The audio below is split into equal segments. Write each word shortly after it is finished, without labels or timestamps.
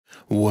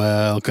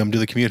Welcome to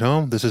the commute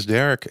home. This is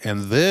Derek,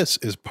 and this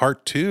is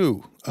part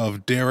 2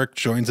 of Derek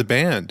Joins a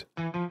Band.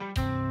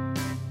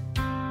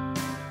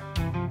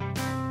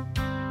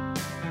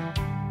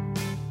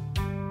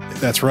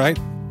 That's right,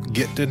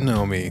 get to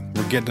know me.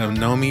 We're getting to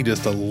know me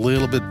just a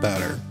little bit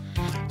better.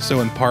 So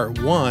in part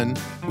 1,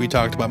 we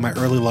talked about my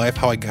early life,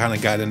 how I kind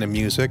of got into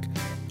music,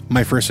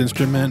 my first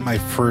instrument, my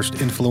first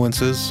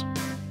influences,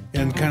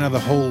 and kind of the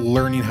whole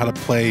learning how to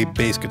play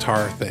bass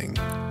guitar thing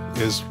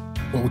is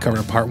what we covered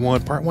in part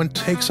 1. Part 1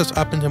 takes us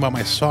up into about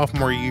my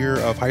sophomore year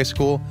of high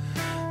school.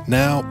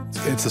 Now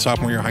it's the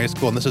sophomore year of high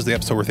school, and this is the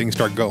episode where things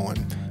start going,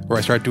 where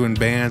I start doing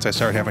bands, I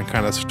start having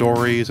kind of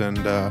stories and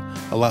a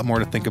lot more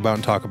to think about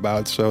and talk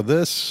about. So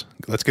let's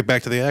get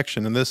back to the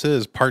action, and this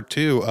is part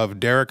 2 of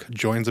Derek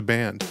Joins a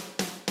Band.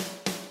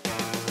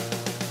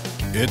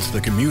 It's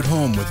the commute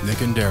home with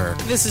Nick and Derek.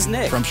 This is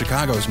Nick. From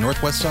Chicago's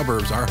northwest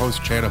suburbs, our hosts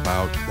chat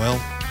about, well,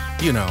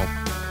 you know,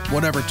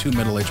 whatever two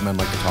middle-aged men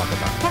like to talk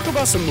about. Talk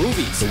about some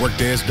movies. The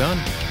workday is done.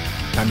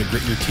 Time to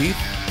grit your teeth,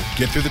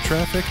 get through the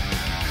traffic,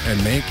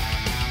 and make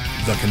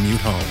the commute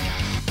home.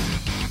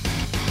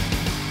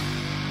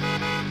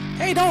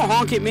 Hey, don't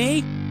honk at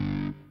me.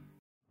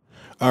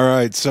 All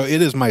right, so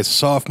it is my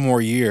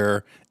sophomore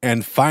year,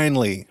 and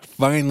finally,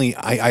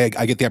 I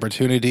get the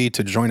opportunity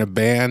to join a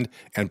band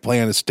and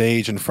play on a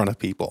stage in front of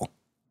people.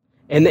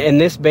 And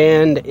this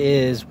band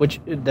is what's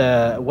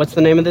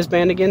the name of this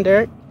band again,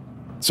 Derek?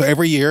 So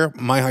every year,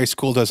 my high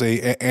school does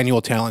a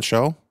annual talent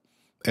show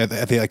at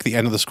the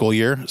end of the school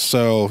year.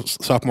 So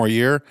sophomore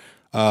year,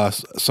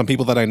 some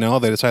people that I know,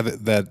 they decide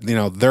that you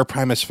know they're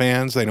Primus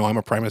fans. They know I'm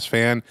a Primus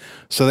fan,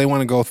 so they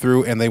want to go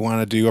through and they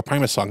want to do a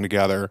Primus song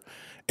together,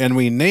 and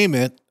we name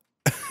it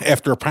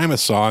after a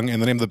Primus song. And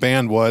the name of the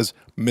band was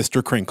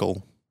Mr.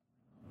 Crinkle.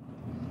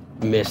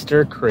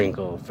 Mr.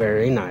 Crinkle,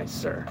 very nice,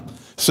 sir.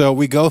 So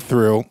we go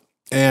through,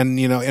 and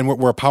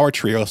we're a power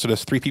trio. So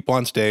there's 3 people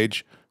on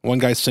stage. One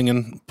guy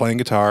singing, playing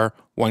guitar,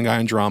 one guy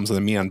on drums, and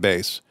then me on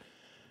bass.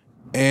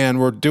 And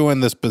we're doing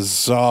this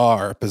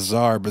bizarre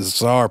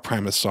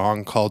Primus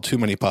song called Too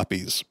Many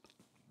Puppies.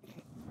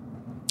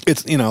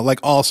 It's, like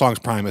all songs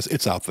Primus,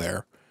 it's out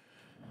there.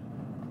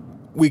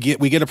 We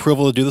get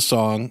approval to do the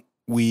song.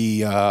 We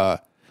do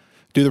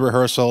the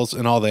rehearsals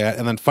and all that.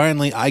 And then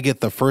finally, I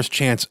get the first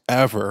chance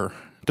ever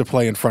to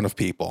play in front of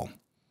people.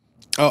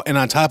 Oh, and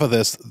on top of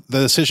this, the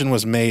decision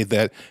was made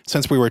that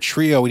since we were a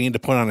trio, we needed to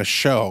put on a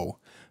show.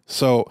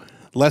 So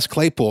Les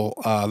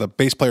Claypool, the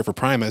bass player for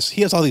Primus,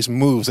 he has all these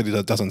moves that he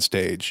does on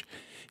stage.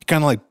 He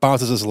kind of like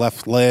bounces his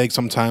left leg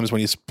sometimes when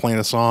he's playing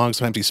a song.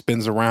 Sometimes he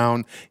spins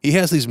around. He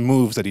has these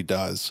moves that he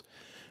does.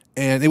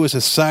 And it was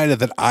decided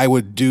that I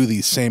would do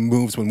these same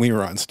moves when we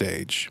were on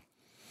stage.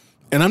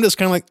 And I'm just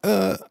kind of like,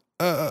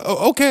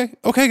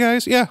 okay,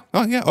 guys. Yeah.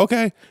 Oh, yeah.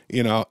 Okay.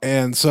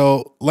 And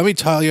so let me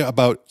tell you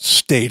about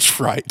stage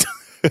fright.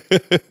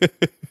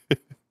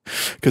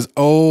 Because,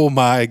 oh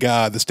my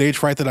God, the stage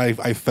fright that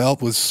I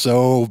felt was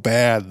so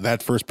bad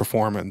that first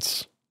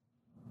performance.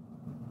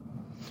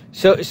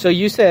 So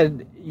you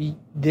said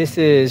this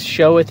is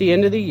show at the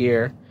end of the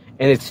year,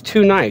 and it's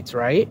 2 nights,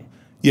 right?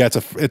 Yeah,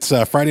 it's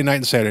a Friday night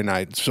and Saturday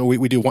night. So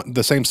we do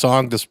the same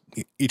song just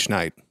each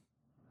night.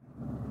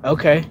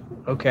 Okay.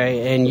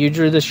 And you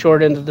drew the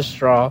short end of the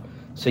straw,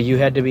 so you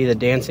had to be the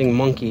dancing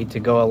monkey to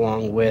go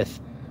along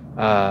with,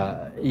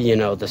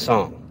 the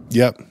song.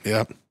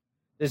 Yep.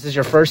 This is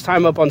your first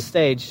time up on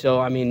stage,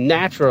 so,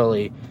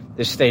 naturally,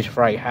 this stage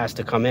fright has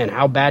to come in.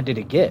 How bad did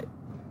it get?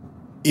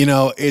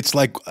 It's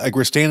like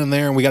we're standing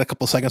there, and we got a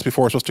couple seconds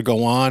before we're supposed to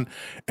go on,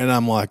 and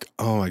I'm like,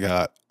 oh, my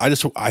God.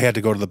 I had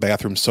to go to the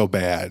bathroom so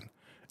bad.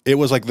 It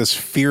was like this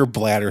fear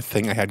bladder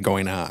thing I had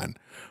going on,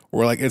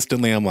 where, like,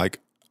 instantly I'm like,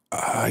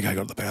 I got to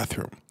go to the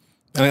bathroom.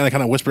 And I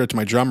kind of whispered it to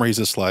my drummer. He's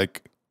just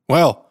like,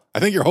 well, I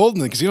think you're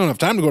holding it because you don't have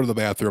time to go to the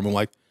bathroom. I'm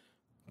like,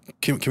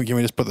 Can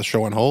we just put the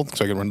show on hold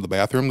so I can run to the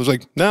bathroom? It was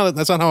like, no,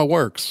 that's not how it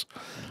works.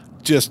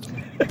 Just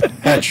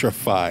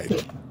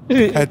petrified.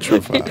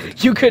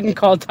 You couldn't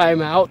call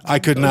timeout? I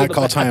could not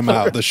call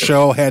timeout. The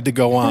show had to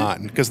go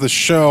on because the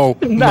show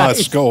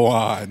must go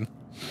on.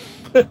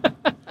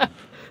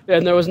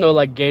 And there was no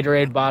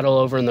Gatorade bottle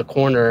over in the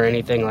corner or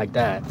anything like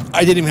that.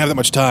 I didn't even have that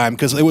much time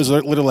because it was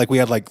literally like we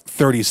had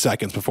 30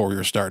 seconds before we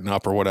were starting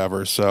up or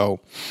whatever. So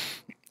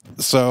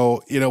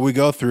we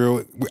go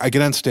through, I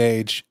get on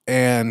stage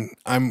and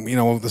I'm,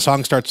 the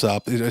song starts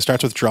up, it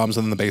starts with drums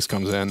and then the bass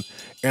comes in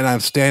and I'm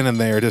standing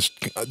there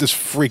just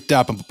freaked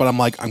out, but I'm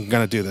like, I'm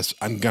going to do this.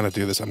 I'm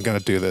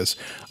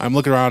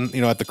looking around,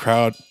 at the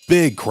crowd,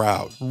 big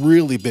crowd,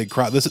 really big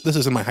crowd. This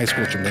is in my high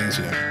school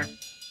gymnasium.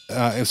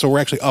 And so we're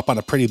actually up on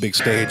a pretty big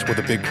stage with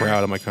a big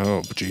crowd. I'm like,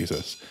 oh,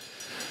 Jesus.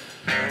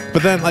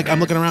 But then, I'm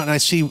looking around and I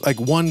see,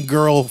 one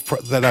girl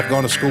that I've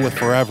gone to school with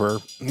forever,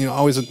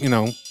 always,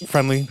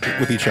 friendly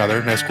with each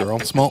other, nice girl,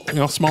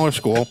 smaller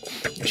school.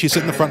 She's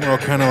sitting in the front row,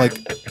 kind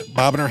of,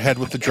 bobbing her head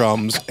with the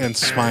drums and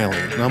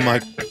smiling. And I'm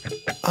like,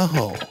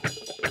 oh,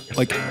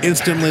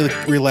 instantly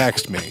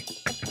relaxed me.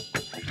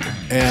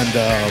 And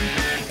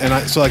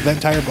so that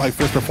entire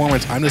first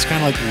performance, I'm just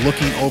kind of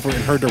looking over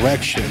in her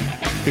direction.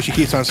 because she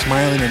keeps on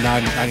smiling and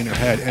nodding her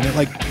head, and it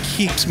like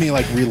keeps me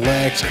like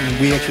relaxed.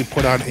 And we actually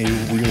put on a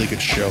really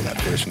good show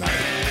that first night.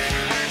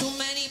 Too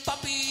many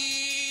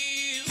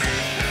puppies,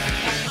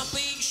 a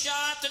big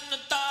shot in the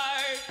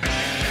dark.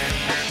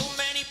 Too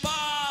many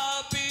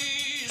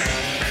puppies,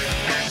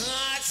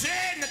 I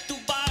said not to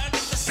bark at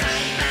the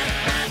sign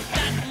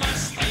that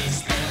must be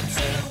stood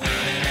so the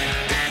women.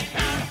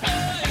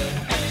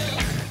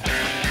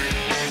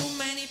 Too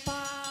many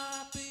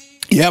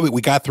puppies. Yeah,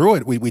 we got through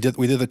it. We did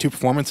the two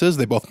performances.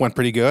 They both went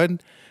pretty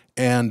good,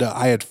 and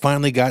I had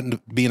finally gotten to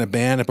be in a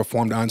band and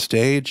performed on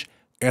stage.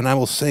 And I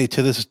will say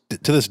to this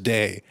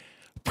day,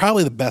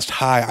 probably the best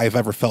high I've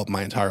ever felt in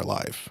my entire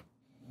life.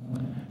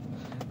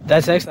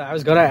 That's excellent. I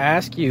was going to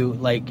ask you,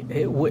 like,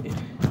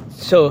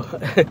 so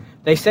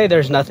they say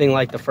there's nothing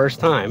like the first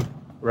time,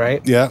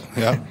 right? Yeah.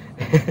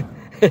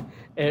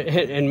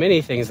 In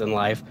many things in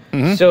life.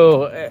 Mm-hmm.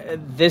 So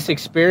this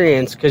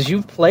experience, because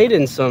you've played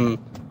in some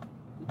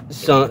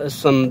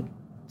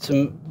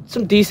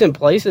decent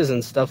places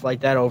and stuff like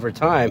that over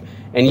time,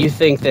 and you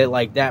think that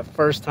like that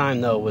first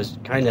time though was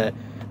kind of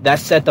that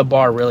set the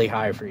bar really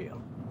high for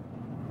you.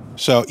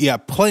 So yeah,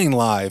 playing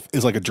live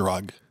is like a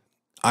drug.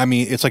 I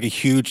mean, it's like a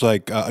huge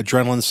like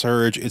adrenaline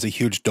surge. It's a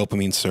huge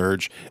dopamine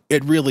surge.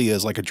 It really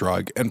is like a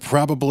drug, and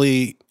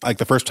probably like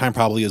the first time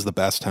probably is the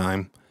best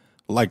time,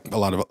 like a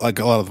lot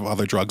of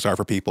other drugs are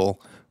for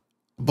people.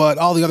 But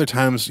all the other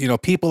times, you know,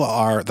 people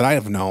that I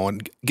have known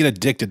get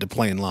addicted to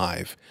playing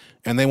live,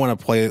 and they want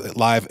to play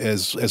live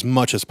as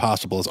much as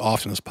possible, as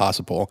often as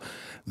possible.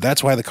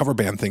 That's why the cover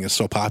band thing is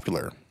so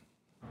popular.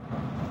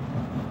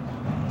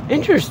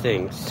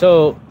 Interesting.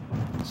 So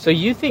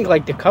you think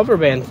like the cover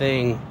band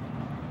thing,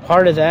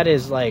 part of that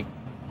is like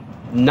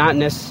not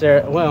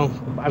necessarily, well,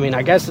 I mean,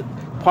 I guess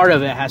part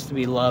of it has to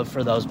be love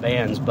for those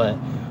bands, but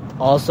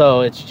also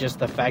it's just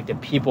the fact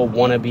that people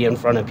want to be in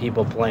front of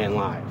people playing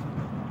live.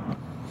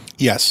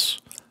 Yes.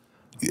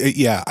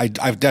 Yeah,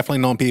 I've definitely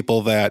known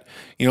people that,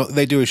 you know,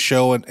 they do a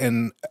show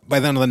and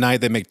by the end of the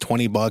night they make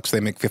 $20, they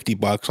make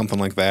 $50, something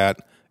like that,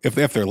 if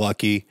they're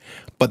lucky.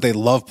 But they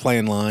love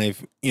playing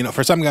live. You know,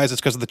 for some guys it's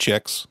because of the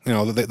chicks. You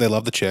know, they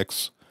love the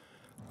chicks.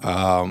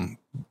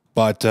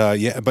 But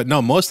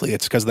no, mostly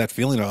it's because of that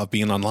feeling of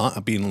being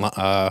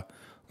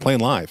playing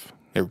live.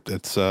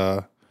 It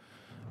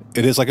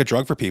is like a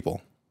drug for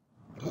people.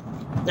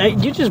 Now,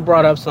 you just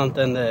brought up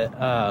something that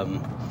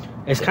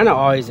has kind of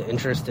always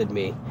interested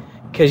me,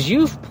 because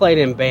you've played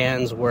in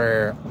bands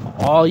where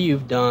all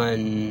you've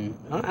done,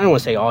 I don't want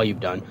to say all you've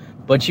done,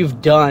 but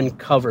you've done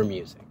cover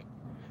music.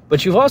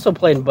 But you've also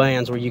played in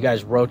bands where you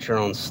guys wrote your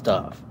own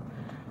stuff.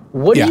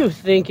 What do you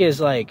think is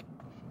like,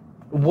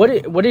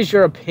 what is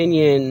your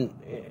opinion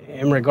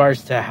in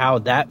regards to how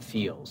that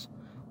feels?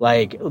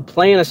 Like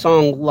playing a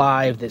song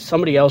live that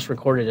somebody else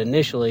recorded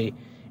initially,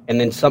 and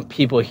then some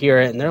people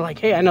hear it and they're like,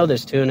 hey, I know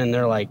this tune, and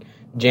they're like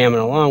jamming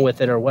along with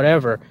it or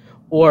whatever.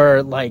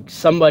 Or like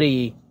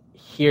somebody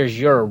hears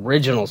your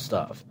original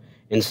stuff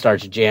and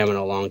starts jamming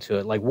along to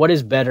it. Like what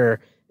is better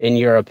in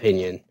your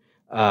opinion?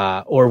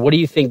 Or what do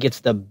you think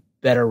gets the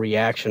better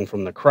reaction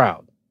from the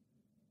crowd?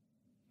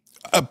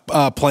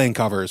 Playing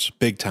covers,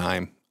 big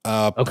time.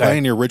 Okay.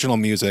 Playing your original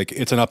music,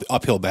 it's an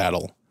uphill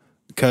battle.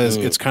 Because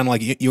it's kind of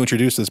like you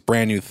introduce this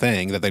brand new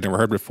thing that they've never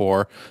heard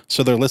before,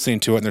 so they're listening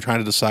to it and they're trying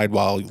to decide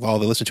while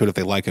they listen to it if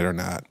they like it or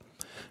not.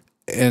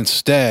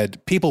 Instead,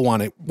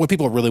 what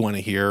people really want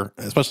to hear,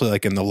 especially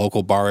like in the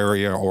local bar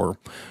area or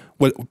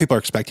what people are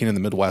expecting in the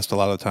Midwest a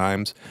lot of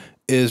times,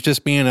 is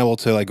just being able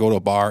to like go to a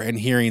bar and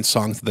hearing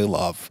songs that they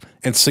love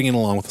and singing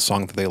along with the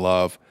song that they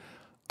love.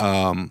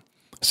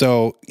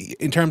 So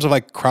in terms of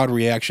like crowd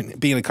reaction,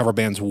 being a cover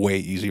band's way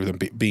easier than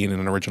being in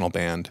an original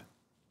band.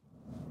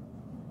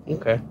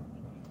 Okay.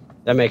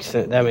 That makes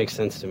sense. That makes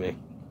sense to me.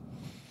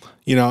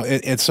 You know,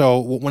 and so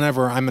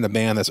whenever I'm in a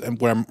band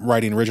where I'm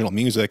writing original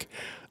music,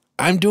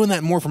 I'm doing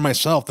that more for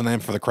myself than I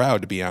am for the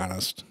crowd, to be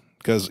honest.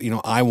 Because, you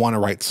know, I want to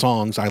write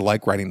songs. I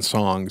like writing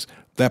songs.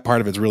 That part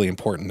of it's really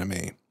important to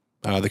me.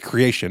 The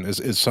creation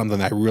is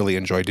something I really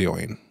enjoy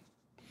doing.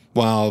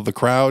 While the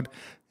crowd,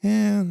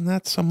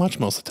 not so much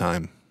most of the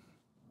time.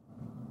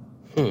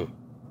 Do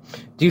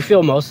you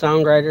feel most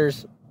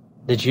songwriters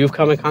that you've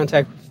come in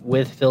contact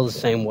with feel the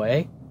same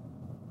way?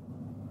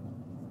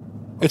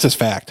 It's just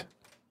fact.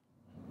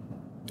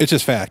 It's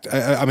just fact.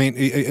 I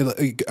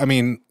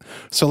mean,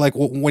 so like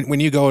when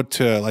you go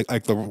to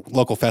like the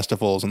local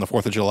festivals and the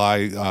 4th of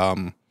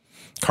July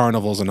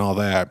carnivals and all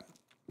that,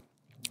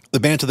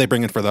 the bands that they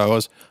bring in for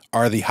those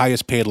are the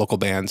highest paid local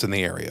bands in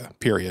the area.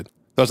 Period.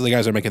 Those are the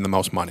guys that are making the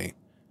most money.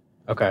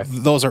 Okay.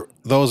 Those are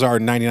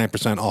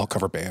 99% all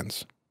cover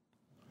bands.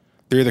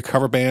 They're either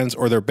cover bands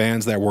or they're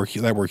bands that were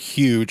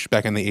huge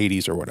back in the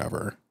 80s or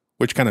whatever,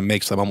 which kind of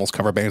makes them almost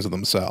cover bands of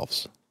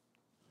themselves.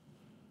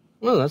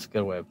 Well, that's a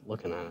good way of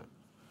looking at it.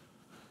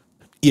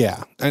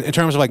 Yeah. And in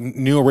terms of like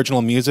new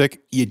original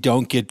music, you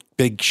don't get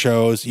big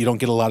shows. You don't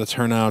get a lot of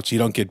turnouts. You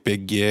don't get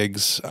big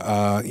gigs.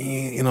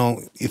 You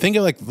know, you think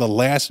of like the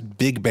last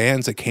big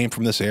bands that came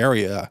from this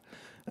area.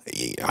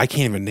 I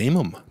can't even name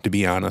them, to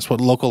be honest. What,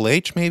 Local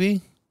H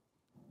maybe?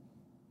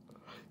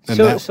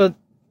 And So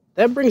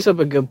That brings up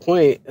a good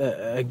point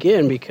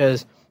again,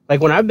 because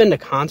like when I've been to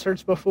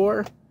concerts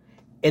before,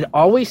 it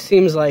always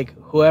seems like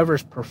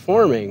whoever's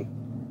performing,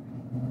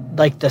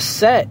 like the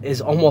set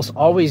is almost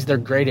always their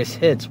greatest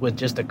hits with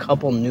just a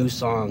couple new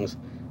songs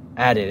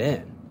added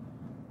in.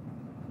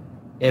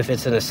 If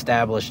it's an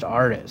established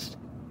artist.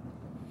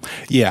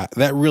 Yeah,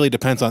 that really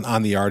depends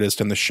on the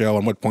artist and the show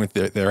and what point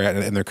they're at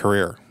in their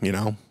career, you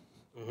know?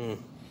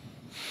 Mm-hmm.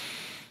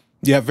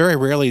 Yeah, very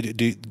rarely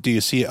do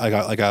you see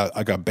like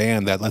a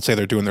band that, let's say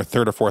they're doing their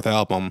third or fourth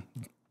album,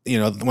 you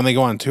know, when they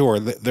go on tour,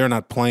 they're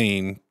not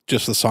playing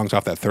just the songs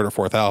off that third or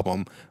fourth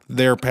album.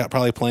 They're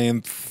probably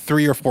playing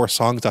 3 or 4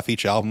 songs off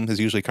each album is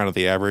usually kind of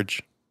the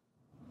average.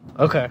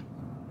 Okay.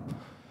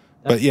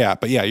 But yeah,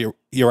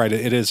 you're right.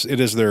 It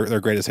is their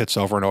greatest hits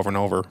over and over and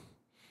over.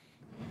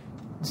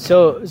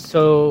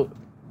 So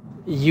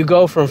you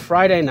go from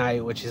Friday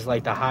night, which is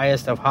like the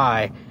highest of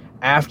high,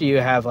 after you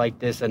have like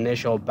this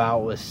initial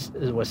bout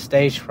with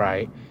stage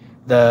fright.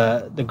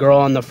 The girl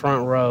on the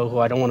front row, who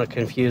I don't want to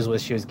confuse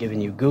with, she was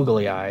giving you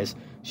googly eyes.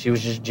 She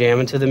was just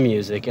jamming to the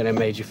music, and it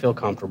made you feel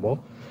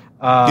comfortable.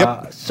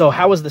 Yep. So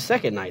how was the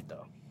second night,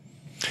 though?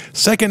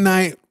 Second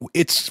night,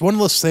 it's one of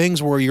those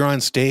things where you're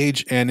on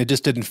stage and it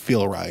just didn't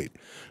feel right.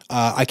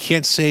 I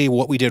can't say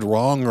what we did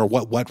wrong or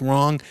what went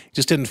wrong. It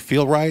just didn't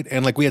feel right.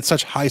 And like we had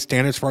such high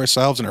standards for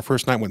ourselves, and our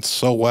first night went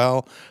so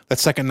well. That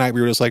second night, we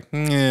were just like,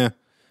 yeah.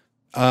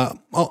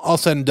 All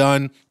said and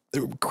done,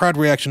 the crowd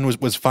reaction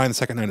was fine the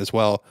second night as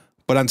well.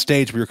 But on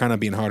stage, we were kind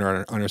of being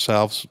harder on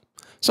ourselves.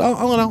 So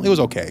all in all, it was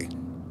okay.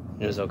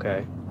 It was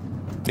okay.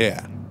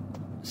 Yeah.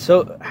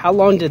 So how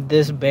long did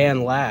this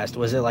band last?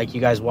 Was it like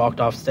you guys walked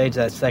off stage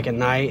that second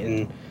night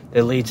and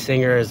the lead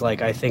singer is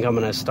like, I think I'm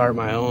going to start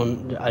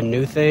a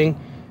new thing?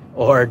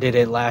 Or did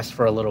it last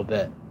for a little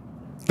bit?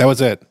 That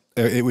was it.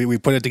 We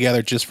put it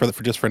together just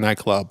for a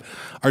nightclub.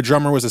 Our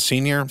drummer was a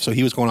senior, so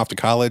he was going off to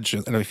college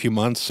in a few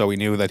months, so we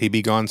knew that he'd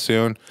be gone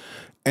soon.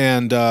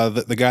 And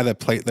the guy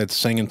that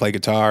sang and played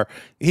guitar,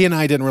 he and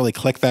I didn't really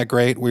click that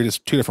great. We were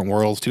just two different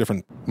worlds, two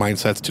different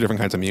mindsets, two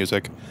different kinds of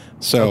music.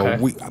 So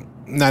okay.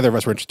 Neither of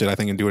us were interested, I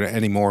think, in doing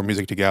any more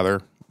music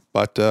together.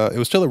 But it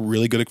was still a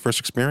really good first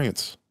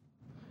experience.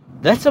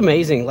 That's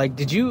amazing. Like,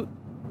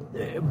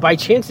 by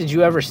chance, did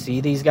you ever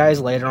see these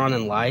guys later on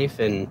in life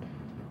and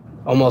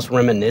almost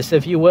reminisce,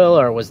 if you will,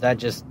 or was that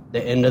just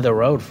the end of the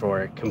road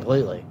for it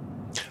completely?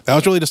 That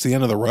was really just the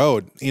end of the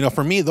road. You know,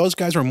 for me, those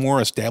guys were more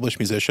established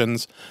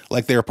musicians.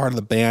 Like they were part of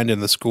the band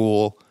in the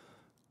school.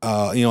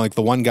 You know, like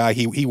the one guy,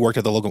 he worked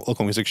at the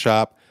local music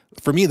shop.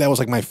 For me, that was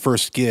like my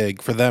first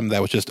gig. For them,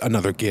 that was just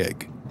another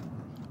gig.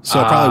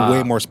 So probably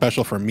way more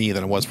special for me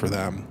than it was for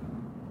them.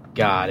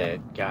 Got it.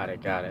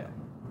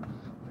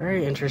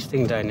 Very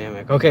interesting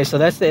dynamic. Okay, so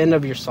that's the end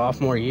of your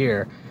sophomore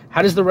year.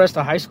 How does the rest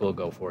of high school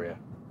go for you?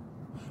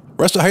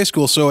 Rest of high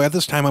school, so at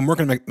this time I'm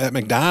working at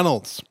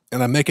McDonald's,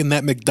 and I'm making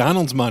that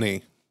McDonald's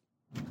money.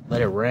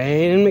 Let it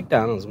rain in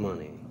McDonald's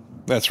money.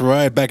 That's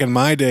right. Back in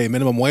my day,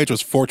 minimum wage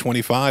was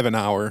 $4.25 an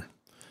hour.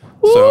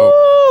 Woo!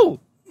 So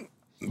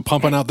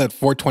pumping out that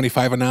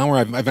 $4.25 an hour,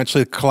 I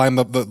eventually climbed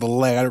up the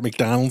ladder at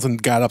McDonald's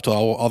and got up to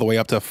all the way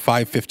up to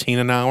 $5.15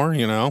 an hour.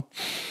 You know.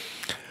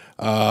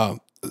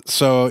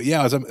 So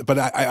yeah,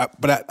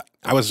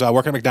 I was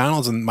working at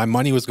McDonald's, and my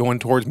money was going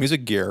towards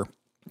music gear.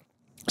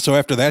 So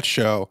after that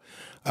show,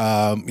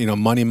 you know,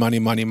 money.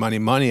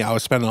 I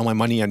was spending all my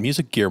money on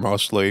music gear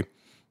mostly.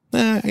 You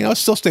know, I was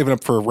still saving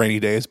up for rainy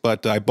days,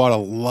 but I bought a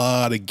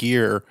lot of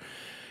gear.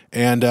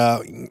 And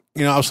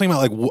you know, I was thinking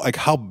about like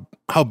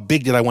how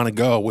big did I want to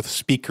go with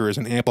speakers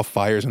and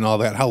amplifiers and all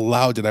that? How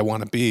loud did I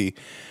want to be?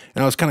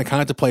 And I was kind of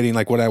contemplating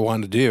like what I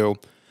wanted to do.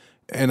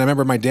 And I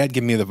remember my dad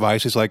giving me the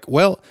advice. He's like,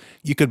 well,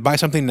 you could buy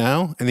something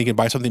now, and then you can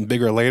buy something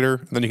bigger later,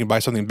 and then you can buy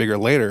something bigger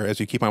later as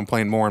you keep on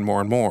playing more and more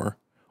and more.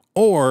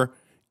 Or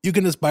you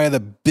can just buy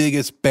the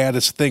biggest,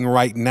 baddest thing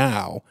right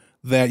now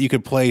that you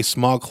could play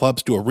small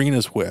clubs to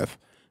arenas with,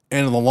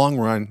 and in the long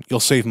run, you'll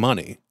save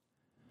money.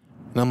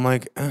 And I'm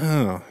like,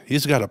 oh,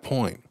 he's got a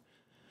point.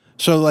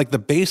 So like the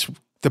bass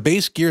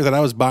gear that I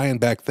was buying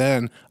back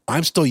then,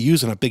 I'm still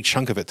using a big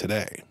chunk of it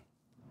today.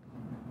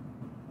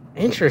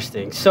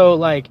 Interesting. So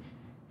like,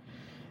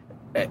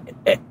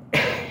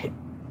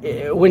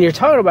 when you're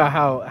talking about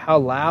how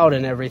loud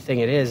and everything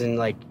it is, and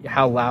like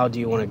how loud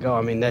do you want to go,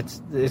 I mean,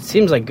 it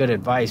seems like good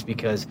advice,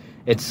 because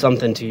it's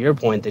something, to your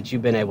point, that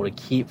you've been able to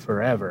keep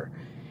forever.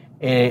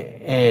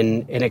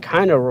 And it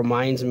kind of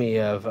reminds me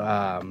of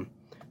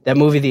that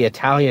movie The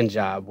Italian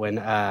Job, when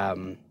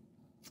I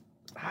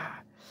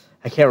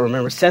can't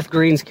remember, Seth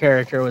Green's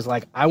character was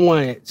like, I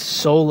want it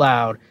so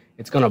loud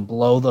it's gonna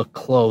blow the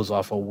clothes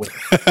off a whip.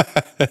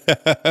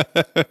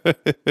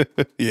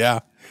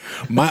 Yeah.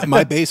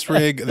 My bass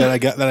rig that I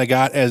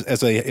got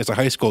as a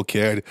high school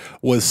kid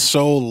was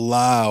so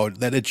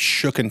loud that it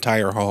shook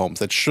entire homes,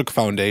 that shook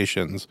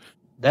foundations.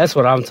 That's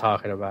what I'm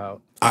talking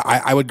about.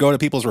 I would go to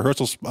people's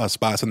rehearsal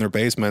spots in their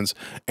basements,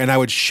 and I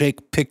would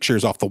shake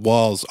pictures off the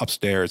walls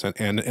upstairs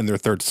and in their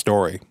third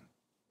story.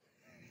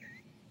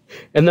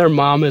 And their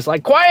mom is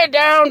like, quiet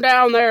down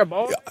there,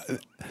 boy.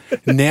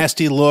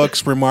 nasty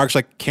looks, remarks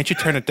like, "Can't you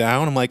turn it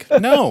down?" I'm like,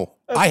 "No,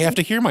 I have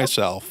to hear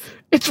myself."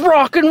 It's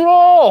rock and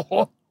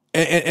roll.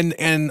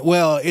 And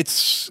well,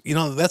 it's,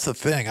 that's the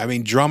thing. I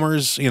mean,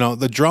 drummers,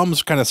 the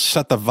drums kind of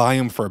set the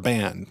volume for a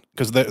band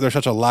because they're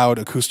such a loud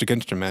acoustic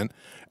instrument,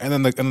 and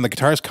then the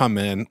guitars come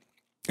in.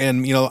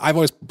 And, I've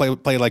always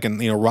played like in,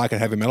 rock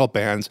and heavy metal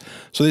bands.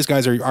 So these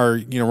guys are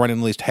running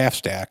at least half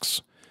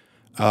stacks,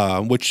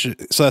 so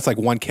that's like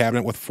one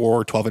cabinet with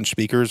 4 12-inch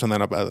speakers and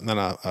then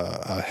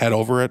a head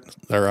over it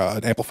or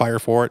an amplifier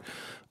for it.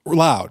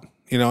 Loud,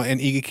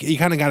 and you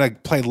kind of got to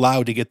play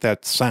loud to get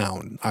that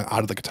sound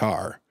out of the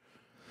guitar.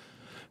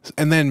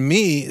 And then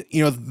me,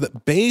 the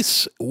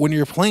bass, when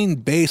you're playing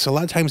bass, a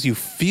lot of times you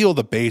feel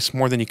the bass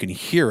more than you can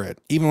hear it.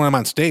 Even when I'm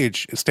on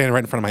stage, standing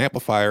right in front of my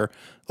amplifier, a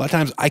lot of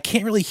times I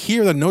can't really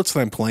hear the notes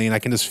that I'm playing. I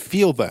can just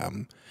feel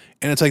them.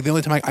 And it's like the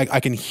only time I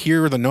can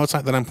hear the notes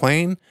that I'm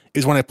playing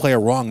is when I play a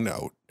wrong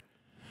note.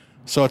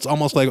 So it's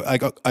almost like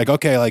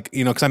okay, like,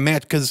 because I'm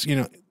mad, because,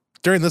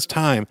 during this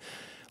time,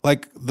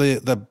 like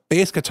the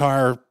bass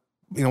guitar,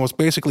 was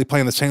basically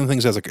playing the same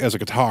things as a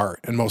guitar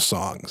in most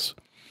songs.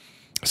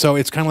 So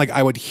it's kind of like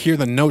I would hear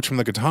the notes from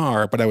the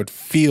guitar, but I would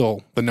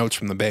feel the notes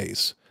from the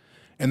bass.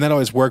 And that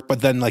always worked.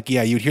 But then, like,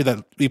 yeah, you'd hear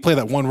that, you play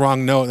that one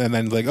wrong note, and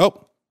then like,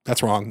 oh,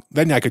 that's wrong.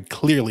 Then I could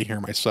clearly hear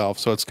myself.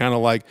 So it's kind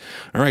of like,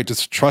 all right,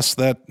 just trust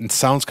that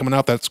sound's coming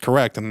out that's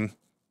correct and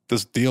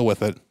just deal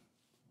with it.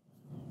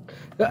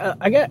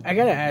 I got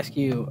to ask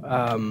you,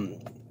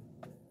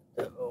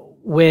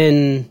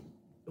 when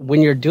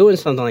you're doing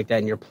something like that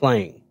and you're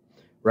playing,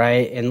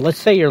 right? And let's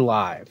say you're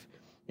live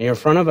and you're in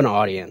front of an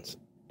audience,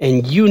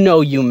 and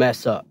you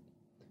mess up.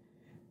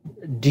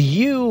 Do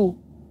you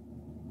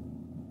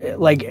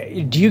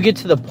get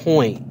to the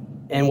point,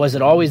 and was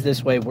it always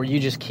this way, where you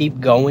just keep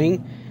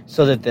going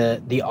so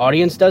that the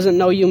audience doesn't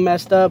know you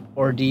messed up?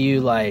 Or do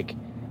you like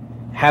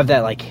have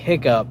that like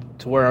hiccup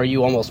to where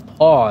you almost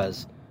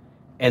pause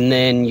and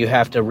then you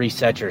have to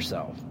reset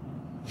yourself?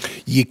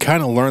 You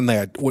kind of learn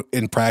that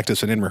in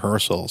practice and in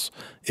rehearsals,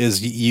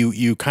 is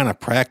you kind of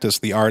practice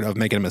the art of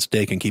making a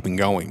mistake and keeping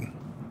going.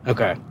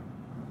 Okay.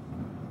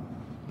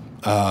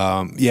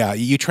 Yeah,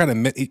 you try to,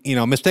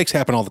 mistakes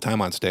happen all the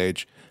time on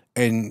stage,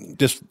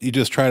 and you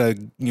just try to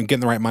get in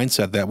the right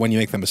mindset that when you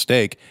make the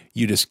mistake,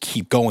 you just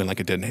keep going like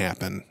it didn't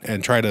happen,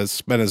 and try to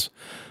spend as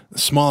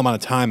small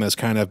amount of time as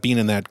kind of being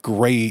in that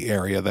gray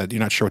area that you're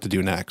not sure what to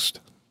do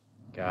next.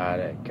 Got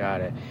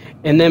it.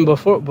 And then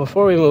before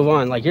we move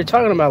on, like you're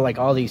talking about like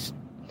all these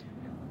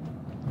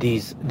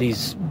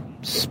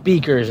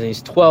speakers and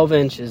these 12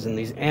 inches and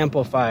these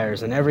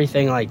amplifiers and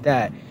everything like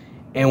that.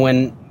 And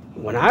when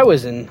I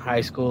was in high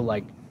school,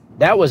 like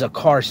that was a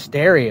car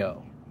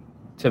stereo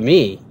to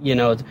me.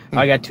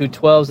 I got 2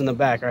 12s in the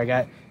back, or I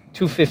got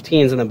 2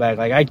 15s in the back.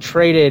 Like I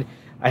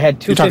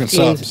had 2 You're 15s.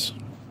 Subs.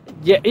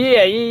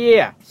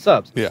 Yeah,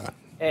 subs. Yeah.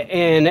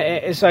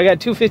 And so I got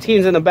 2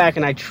 15s in the back,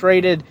 and I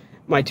traded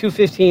my 2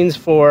 15s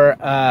for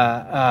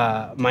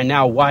my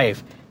now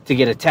wife to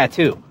get a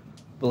tattoo,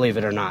 believe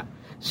it or not.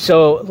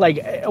 So, like,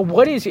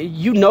 what is,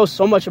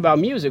 so much about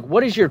music.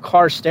 What is your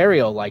car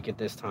stereo like at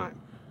this time?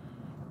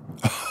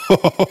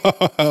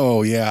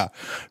 Oh, yeah.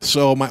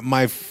 So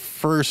my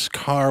first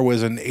car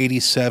was an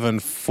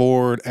 87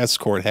 Ford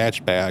Escort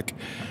hatchback.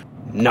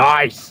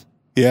 Nice.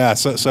 Yeah,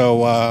 so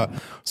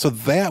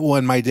that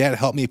one, my dad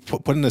helped me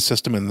put in a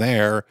system in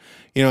there,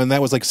 and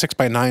that was like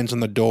 6x9s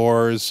in the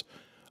doors.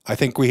 I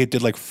think we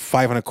did like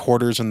 5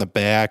 1/4s in the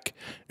back,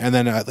 and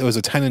then there was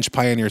a 10-inch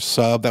Pioneer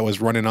sub that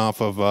was running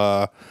off of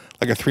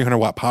like a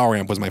 300-watt power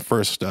amp. Was my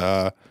first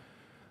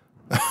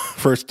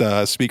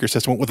speaker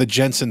system with a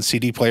Jensen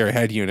CD player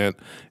head unit.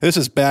 This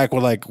is back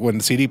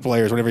when CD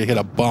players, whenever you hit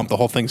a bump, the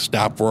whole thing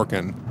stopped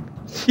working.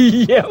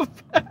 Yep.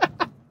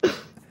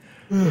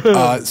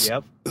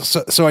 Yep.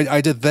 So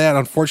I did that.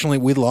 Unfortunately,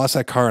 we lost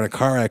that car in a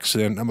car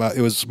accident.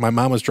 My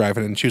mom was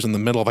driving, and she was in the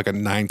middle of like a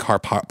 9-car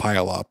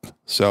pile up.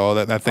 So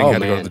that thing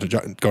had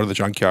to go to the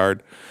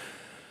junkyard.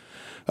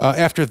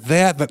 After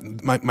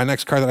that, my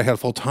next car that I had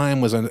full time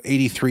was an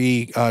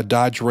 83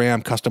 Dodge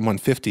Ram Custom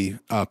 150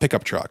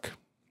 pickup truck.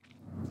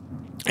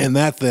 And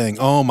that thing,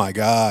 oh my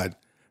God.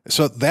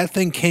 So that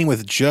thing came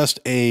with just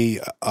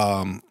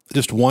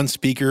just one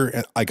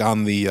speaker like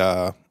on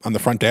the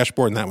front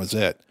dashboard, and that was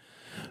it.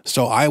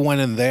 So I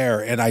went in there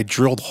and I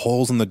drilled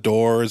holes in the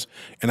doors,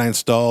 and I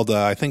installed,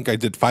 I think I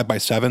did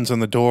 5x7s in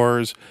the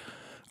doors.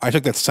 I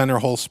took that center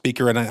hole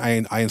speaker and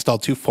I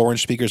installed 2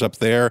 4-inch speakers up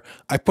there.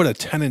 I put a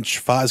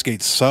 10-inch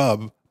Fosgate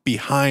sub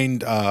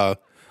behind the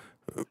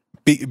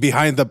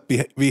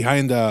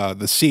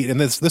seat. And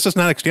this is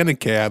not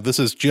extended cab. This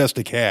is just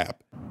a cab.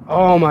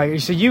 Oh my,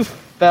 so you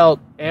felt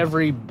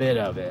every bit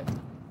of it.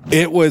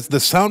 It was,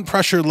 the sound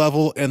pressure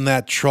level in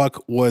that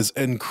truck was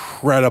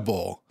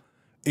incredible.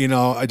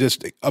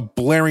 A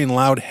blaring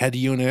loud head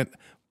unit,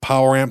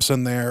 power amps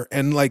in there,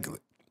 and like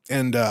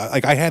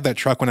I had that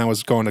truck when I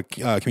was going to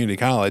community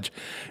college,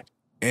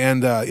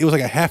 and it was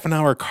like a half an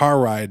hour car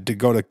ride to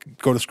go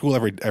to school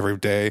every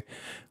day.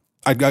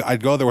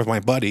 I'd go there with my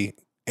buddy,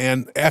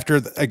 And after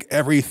like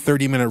every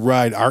 30-minute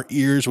ride, our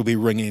ears would be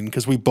ringing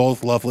because we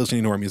both love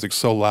listening to our music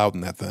so loud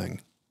in that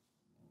thing.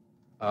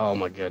 Oh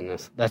my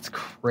goodness, that's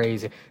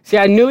crazy. See,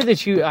 I knew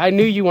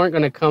you weren't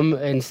going to come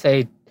and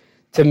say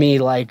to me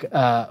like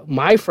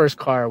my first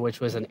car, which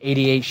was an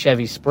 '88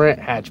 Chevy Sprint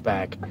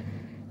hatchback,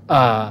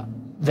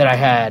 that I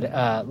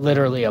had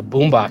literally a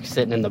boombox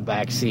sitting in the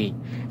back seat,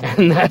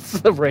 and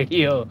that's the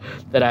radio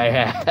that I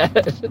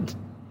had.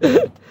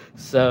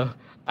 So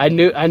I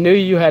knew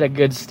you had a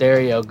good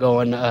stereo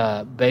going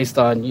based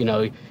on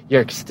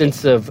your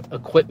extensive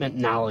equipment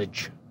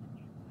knowledge.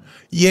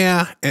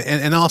 Yeah,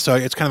 and also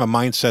it's kind of a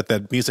mindset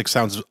that music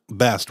sounds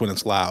best when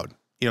it's loud.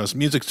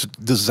 Music's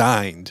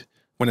designed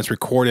when it's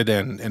recorded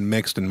and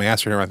mixed and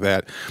mastered and like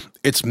that.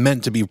 It's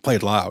meant to be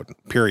played loud,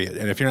 period.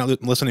 And if you're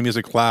not listening to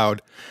music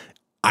loud,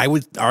 I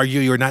would argue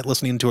you're not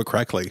listening to it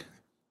correctly.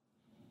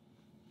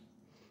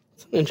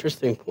 It's an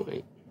interesting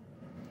point.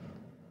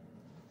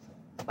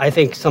 I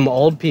think some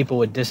old people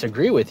would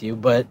disagree with you,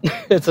 but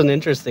it's an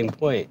interesting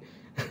point.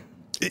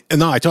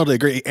 No, I totally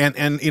agree.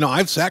 And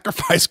I've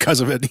sacrificed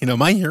because of it.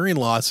 My hearing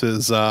loss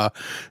is,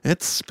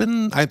 it's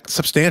been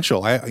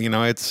substantial.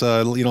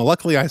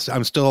 Luckily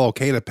I'm still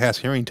okay to pass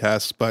hearing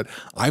tests, but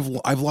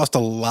I've lost a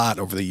lot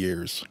over the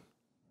years.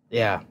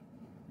 Yeah.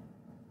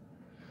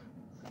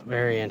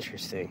 Very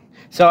interesting.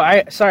 So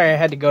I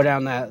had to go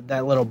down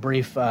that little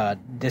brief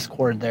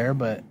Discord there,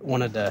 but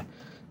wanted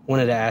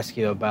to ask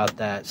you about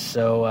that.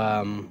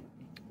 So,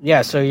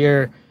 so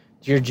your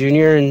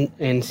junior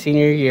and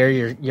senior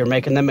year, you're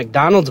making the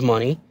McDonald's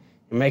money,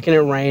 you're making it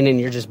rain, and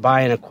you're just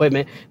buying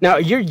equipment. Now,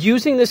 you're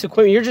using this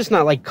equipment. You're just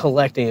not like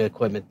collecting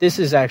equipment. This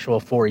is actual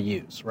for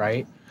use,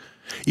 right?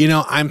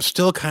 I'm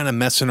still kind of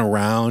messing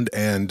around,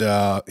 and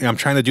I'm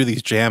trying to do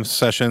these jam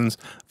sessions.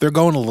 They're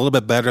going a little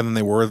bit better than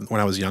they were when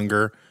I was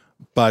younger,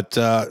 but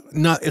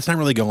no, it's not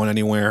really going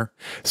anywhere.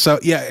 So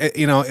yeah,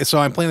 so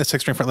I'm playing the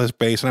 6-string fretless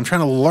bass, and I'm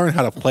trying to learn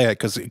how to play it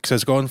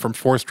because going from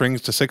 4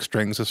 strings to 6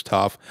 strings is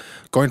tough.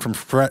 Going from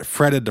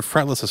fretted to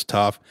fretless is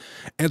tough.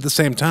 And at the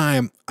same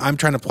time, I'm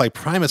trying to play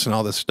Primus and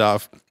all this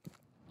stuff.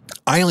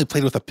 I only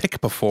played with a pick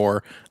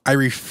before. I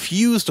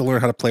refused to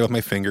learn how to play with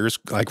my fingers,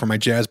 like from my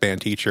jazz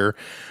band teacher.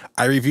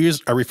 I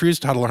refused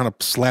how to learn how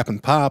to slap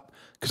and pop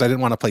because I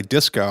didn't want to play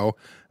disco.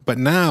 But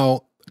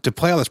now, to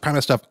play all this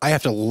Primus stuff, I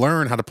have to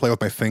learn how to play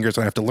with my fingers,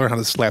 and I have to learn how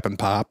to slap and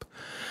pop.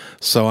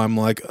 So I'm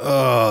like,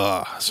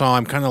 ugh. So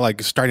I'm kind of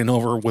like starting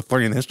over with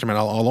learning the instrument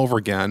all over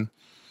again.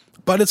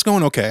 But it's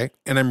going okay,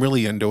 and I'm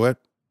really into it.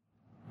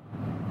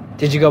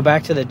 Did you go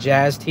back to the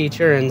jazz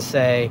teacher and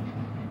say,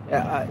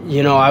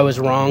 I was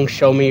wrong,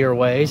 show me your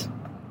ways?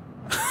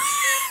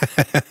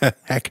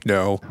 Heck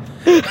no.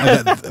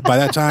 By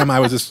that time, I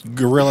was just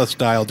guerrilla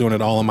style doing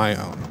it all on my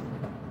own.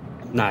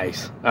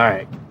 Nice. All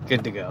right.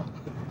 Good to go.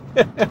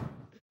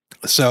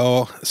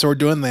 So we're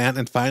doing that,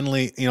 and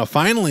finally,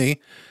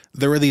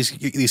 there were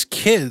these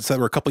kids that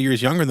were a couple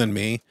years younger than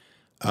me.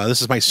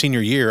 This is my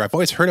senior year. I've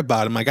always heard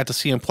about them. I got to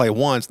see them play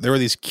once. There were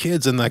these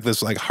kids in like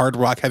this like hard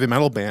rock heavy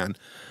metal band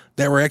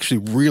that were actually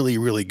really,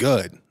 really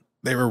good.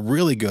 They were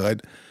really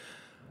good.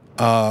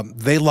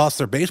 They lost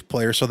their bass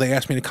player, so they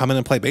asked me to come in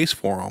and play bass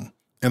for them.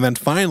 And then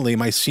finally,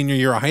 my senior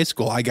year of high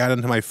school, I got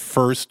into my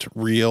first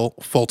real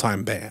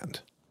full-time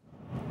band.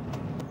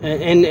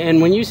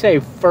 And when you say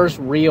first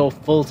real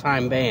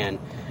full-time band,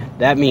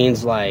 that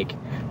means like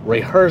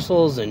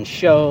rehearsals and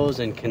shows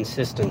and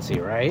consistency,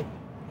 right?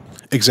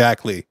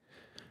 Exactly.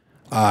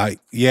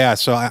 Yeah.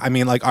 So I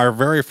mean, like our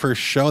very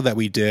first show that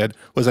we did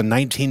was a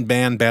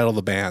 19-band Battle of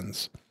the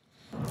Bands.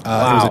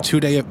 Wow. It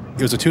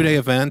was a 2-day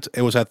event.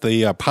 It was at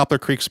the Poplar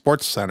Creek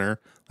Sports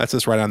Center. That's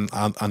just right on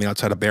the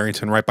outside of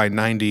Barrington, right by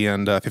 90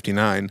 and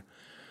 59.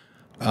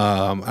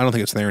 I don't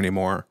think it's there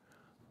anymore.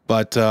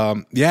 But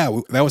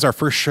yeah, that was our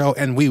first show,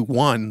 and we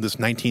won this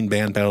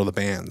 19-band Battle of the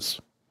Bands.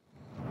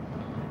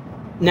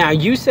 Now,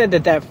 you said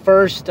that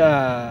first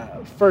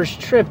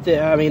trip,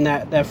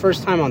 that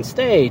first time on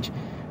stage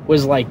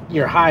was like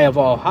your high of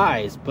all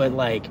highs. But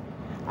like,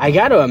 I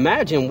got to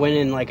imagine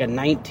winning like a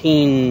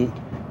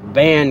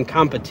 19-band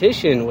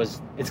competition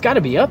it's got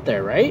to be up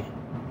there, right?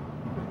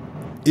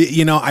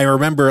 I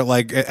remember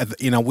like,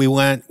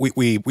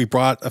 we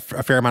brought a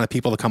fair amount of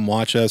people to come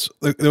watch us.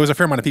 There was a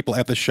fair amount of people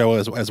at the show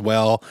as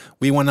well.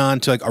 We went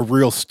on to like a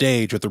real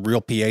stage with a real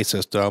PA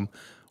system.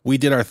 We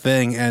did our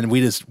thing, and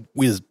we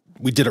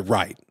did it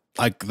right.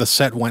 Like the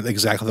set went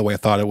exactly the way I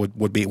thought it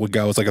would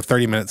go. It was like a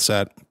 30-minute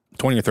set,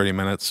 20 or 30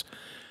 minutes.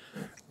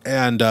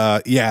 And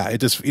yeah, it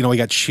just, we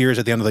got cheers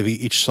at the end of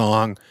each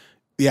song.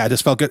 Yeah, it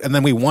just felt good. And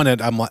then we won it.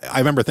 I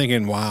remember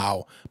thinking,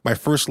 wow, my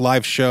first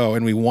live show,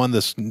 and we won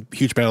this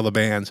huge Battle of the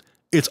Bands.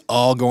 It's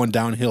all going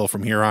downhill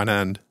from here on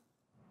end.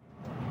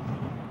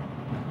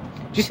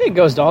 Did you say it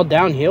goes all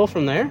downhill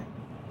from there?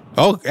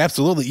 Oh,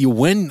 absolutely. You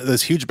win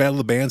this huge Battle of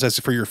the Bands as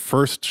for your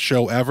first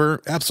show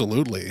ever?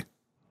 Absolutely.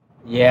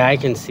 Yeah, I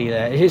can see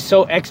that.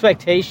 So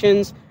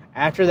expectations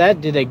after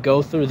that, do they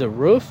go through the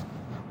roof?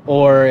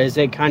 Or is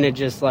it kind of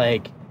just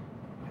like...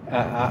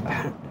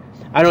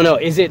 I don't know.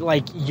 Is it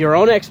like your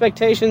own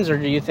expectations, or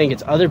do you think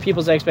it's other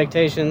people's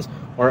expectations,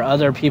 or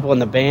other people in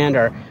the band?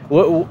 Or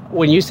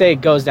when you say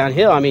it goes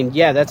downhill, I mean,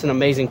 yeah, that's an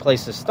amazing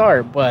place to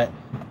start, but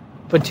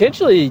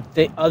potentially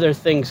other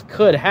things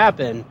could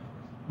happen.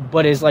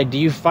 But is like, do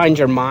you find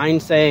your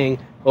mind saying,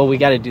 well, we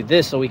got to do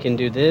this so we can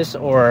do this,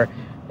 or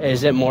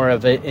is it more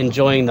of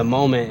enjoying the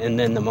moment and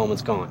then the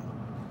moment's gone?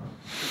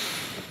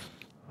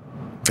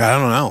 I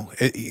don't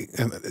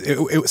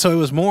know. So it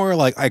was more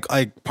like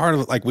part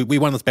of like we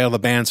won this battle of the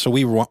bands, so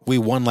we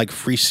won like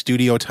free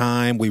studio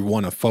time, we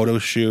won a photo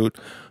shoot,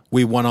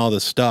 we won all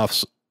this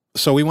stuff.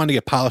 So we wanted to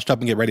get polished up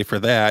and get ready for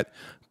that.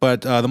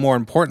 But the more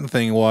important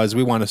thing was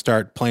we want to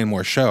start playing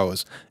more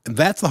shows. And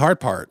that's the hard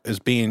part, is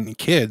being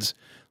kids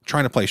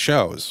trying to play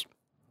shows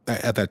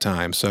at that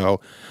time. So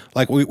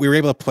like we were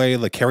able to play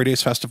the Carrie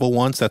Days Festival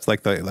once. That's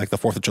like the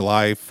 4th of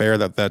July fair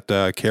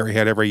that Carrie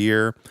had every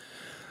year.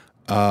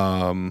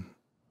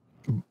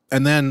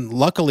 And then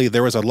luckily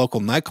there was a local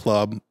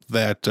nightclub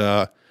that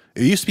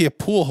it used to be a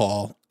pool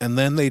hall, and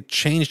then they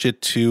changed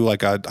it to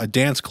like a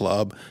dance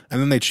club, and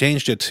then they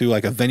changed it to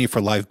like a venue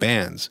for live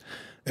bands.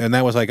 And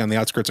that was like on the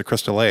outskirts of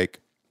Crystal Lake.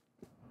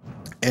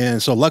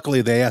 And so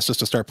luckily they asked us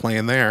to start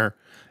playing there.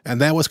 And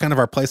that was kind of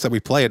our place that we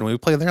played. And we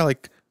played there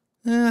like,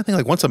 I think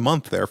like once a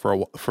month there for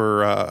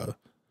a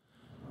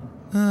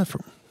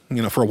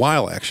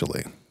while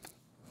actually.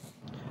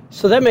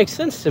 So that makes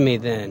sense to me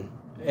then,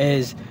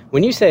 is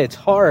when you say it's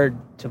hard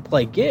to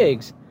play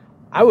gigs,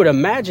 I would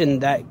imagine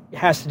that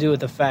has to do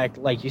with the fact,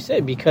 like you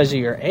said, because of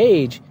your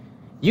age,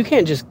 you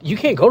can't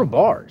go to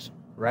bars,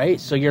 right?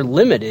 So you're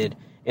limited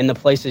in the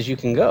places you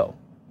can go.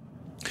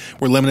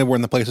 We're limited. We're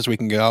in the places we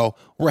can go.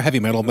 We're a heavy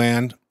metal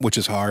band, which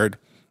is hard.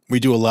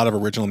 We do a lot of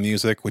original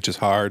music, which is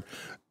hard.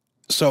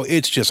 So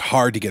it's just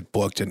hard to get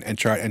booked and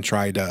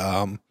try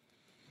to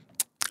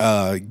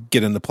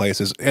get into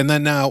places. And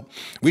then now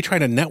we try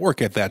to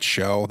network at that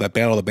show, that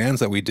Battle of the Bands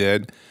that we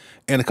did.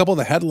 And a couple of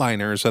the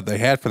headliners that they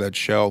had for that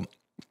show,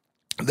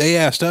 they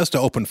asked us to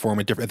open for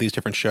them at these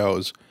different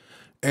shows.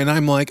 And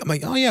I'm like,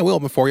 oh yeah, we'll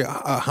open for you.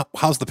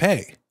 How's the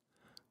pay?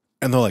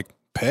 And they're like,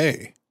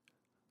 pay?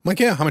 I'm like,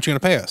 yeah, how much are you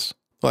going to pay us?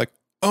 They're like,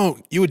 oh,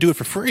 you would do it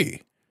for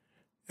free.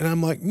 And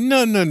I'm like,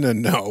 no,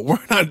 we're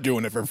not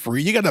doing it for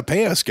free. You got to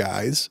pay us,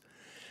 guys.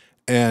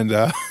 And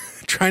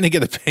trying to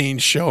get a paying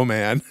show,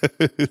 man,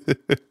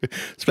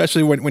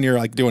 especially when you're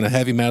like doing a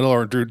heavy metal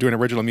or doing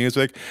original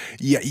music,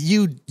 yeah,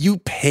 you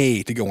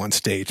pay to go on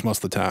stage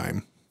most of the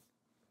time.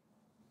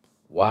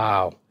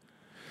 Wow.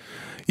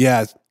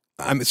 Yeah.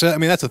 I mean,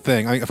 that's the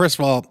thing. I mean, first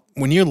of all,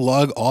 when you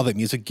lug all that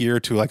music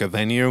gear to like a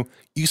venue,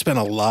 you spend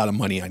a lot of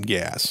money on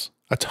gas,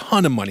 a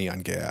ton of money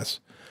on gas.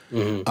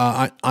 Mm-hmm.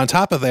 On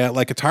top of that,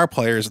 like guitar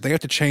players, they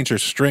have to change their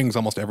strings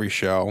almost every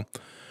show.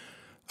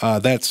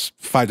 That's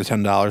 $5 to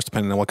 $10,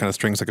 depending on what kind of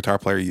strings the guitar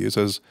player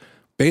uses.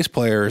 Bass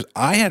players,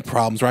 I had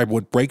problems where I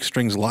would break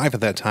strings live at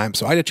that time,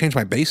 so I had to change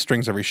my bass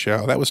strings every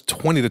show. That was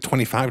 $20 to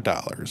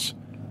 $25.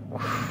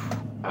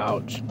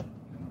 Ouch.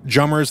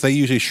 Drummers, they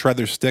usually shred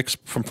their sticks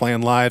from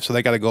playing live, so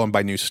they got to go and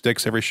buy new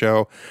sticks every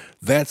show.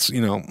 That's,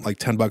 like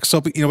 $10.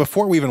 So,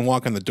 before we even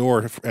walk in the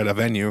door at a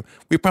venue,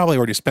 we probably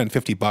already spent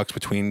 $50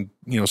 between,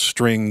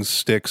 strings,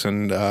 sticks,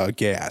 and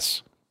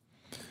gas.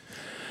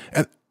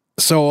 And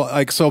so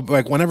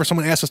whenever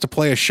someone asks us to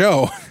play a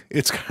show,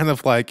 it's kind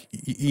of like,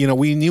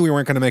 we knew we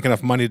weren't going to make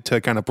enough money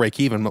to kind of break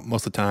even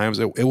most of the times.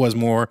 It was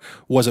more,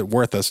 was it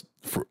worth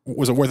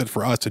it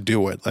for us to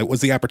do it? Like,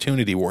 was the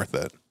opportunity worth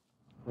it?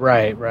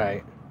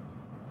 Right.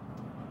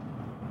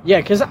 Yeah,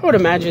 because I would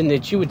imagine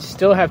that you would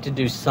still have to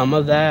do some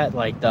of that,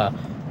 like the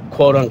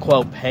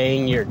quote-unquote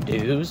paying your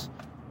dues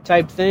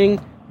type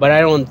thing, but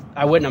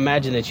I wouldn't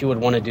imagine that you would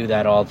want to do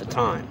that all the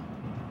time.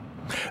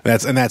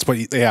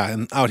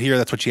 And out here,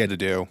 that's what you had to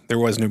do. There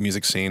was no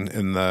music scene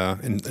in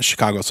the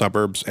Chicago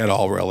suburbs at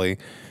all, really.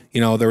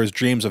 There was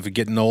dreams of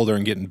getting older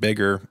and getting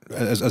bigger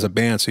as a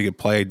band, so you could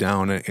play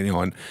down,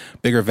 in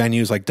bigger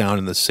venues like down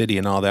in the city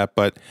and all that.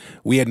 But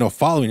we had no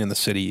following in the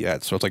city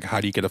yet, so it's like, how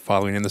do you get a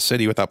following in the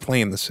city without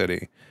playing in the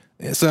city?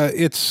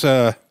 It's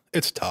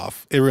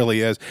tough. It really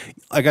is.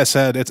 Like I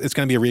said, it's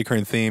going to be a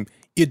recurring theme.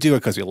 You do it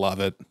because you love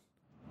it.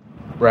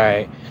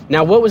 Right.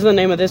 Now, what was the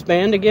name of this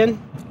band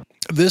again?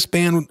 This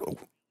band,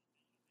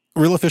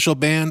 Real Official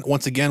Band.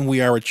 Once again,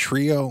 we are a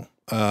trio,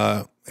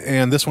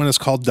 and this one is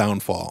called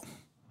Downfall.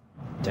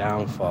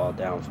 Downfall.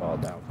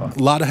 A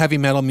lot of heavy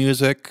metal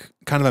music,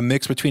 kind of a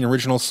mix between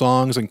original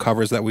songs and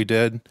covers that we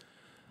did.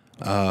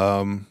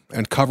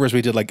 And covers,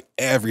 we did like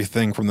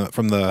everything from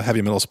the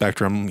heavy metal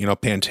spectrum,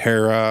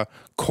 Pantera,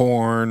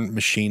 Korn,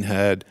 Machine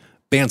Head,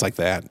 bands like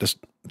that, just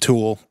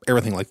Tool,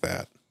 everything like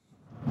that.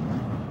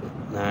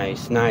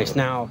 Nice.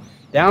 Now,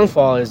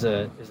 Downfall is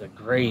a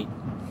great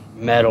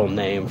metal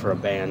name for a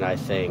band, I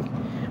think.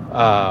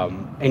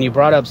 And you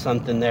brought up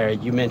something there.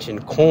 You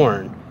mentioned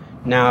Korn.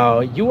 Now,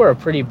 you were a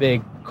pretty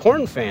big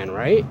Korn fan,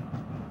 right?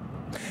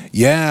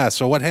 Yeah.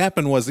 So what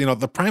happened was,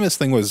 the Primus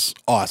thing was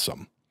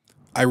awesome.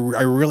 I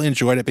really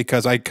enjoyed it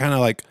because I kind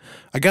of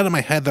I got in my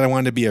head that I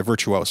wanted to be a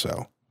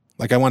virtuoso.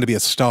 Like I wanted to be a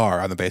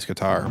star on the bass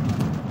guitar.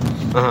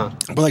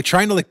 But like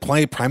trying to like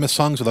play Primus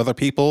songs with other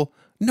people,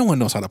 no one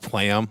knows how to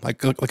play them. Like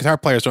guitar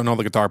players don't know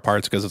the guitar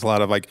parts because it's a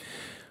lot of like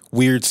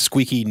weird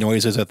squeaky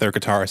noises that their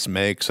guitarist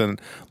makes, and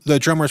the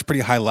drummer is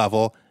pretty high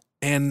level.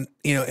 And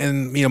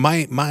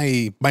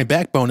my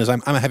backbone is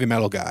I'm a heavy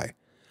metal guy.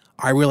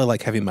 I really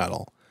like heavy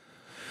metal.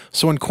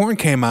 So when Korn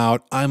came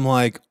out, I'm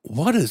like,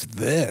 what is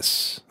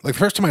this? Like the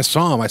first time I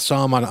saw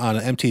him on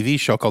an MTV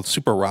show called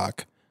Super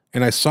Rock.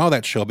 And I saw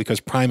that show because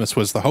Primus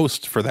was the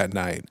host for that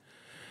night.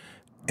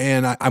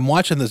 And I'm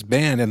watching this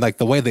band and like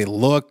the way they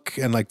look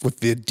and like with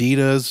the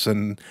Adidas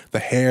and the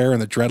hair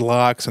and the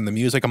dreadlocks and the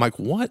music, I'm like,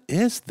 what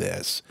is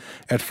this?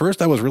 At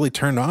first I was really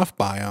turned off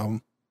by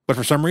them. But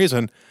for some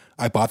reason,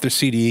 I bought their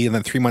CD, and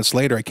then 3 months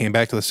later I came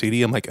back to the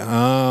CD. I'm like,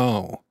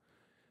 oh,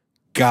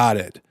 got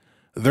it.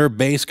 Their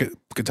bass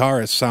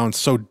guitarist sounds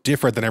so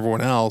different than everyone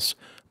else,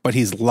 but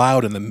he's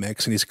loud in the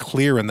mix and he's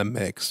clear in the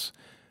mix.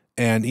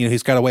 And,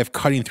 he's got a way of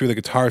cutting through the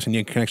guitars and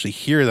you can actually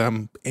hear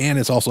them, and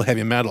it's also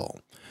heavy metal.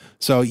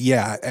 So,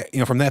 yeah,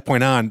 from that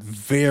point on,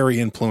 very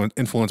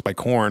influenced by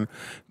Korn.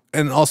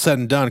 And all said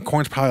and done,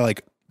 Korn's probably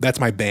like, that's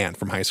my band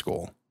from high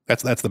school.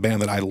 That's the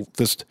band that I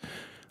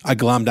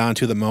glommed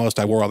onto the most.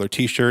 I wore all their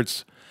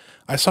T-shirts.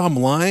 I saw them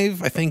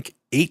live, I think,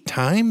 8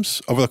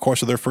 times over the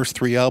course of their first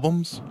 3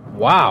 albums.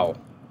 Wow.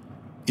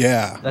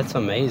 Yeah. That's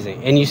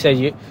amazing. And you said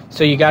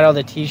you got all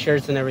the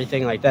T-shirts and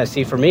everything like that.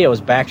 See, for me, it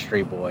was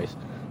Backstreet Boys.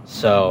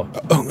 So,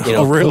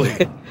 oh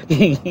really?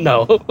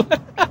 No.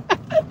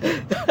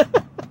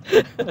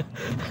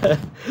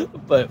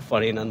 But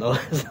funny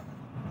nonetheless.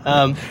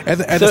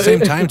 At the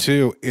same time,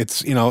 too,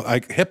 it's,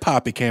 like hip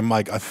hop became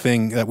like a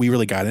thing that we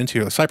really got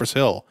into. Cypress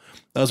Hill.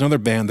 That was another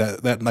band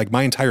that like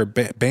my entire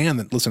band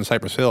that listened to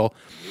Cypress Hill.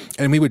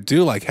 And we would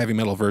do like heavy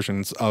metal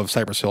versions of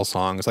Cypress Hill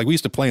songs. Like we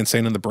used to play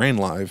Insane in the Brain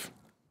live.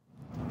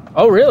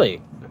 Oh,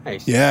 really?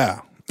 Nice. Yeah.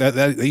 That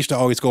they used to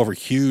always go over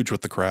huge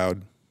with the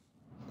crowd.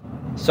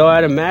 So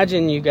I'd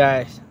imagine you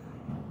guys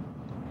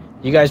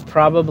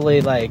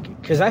probably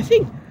like, because I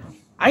think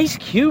Ice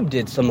Cube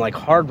did some like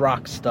hard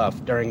rock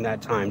stuff during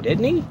that time,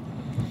 didn't he?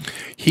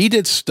 He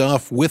did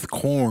stuff with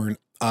Korn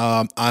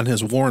on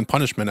his War and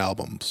Punishment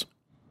albums.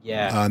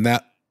 Yeah.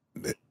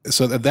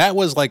 So that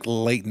was like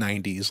late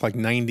 90s, like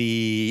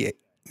 90,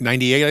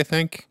 98, I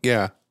think.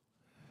 Yeah.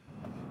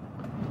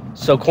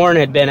 So Korn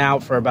had been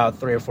out for about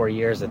 3 or 4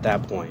 years at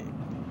that point.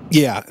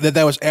 Yeah,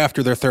 that was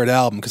after their third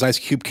album, because Ice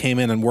Cube came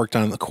in and worked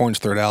on the Korn's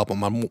third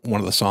album on one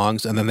of the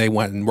songs, and then they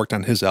went and worked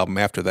on his album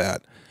after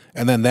that.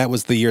 And then that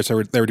was the years they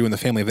were doing the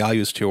Family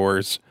Values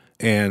tours,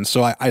 and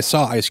so I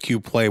saw Ice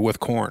Cube play with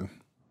Korn.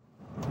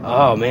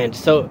 Oh man,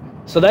 so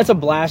that's a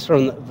blast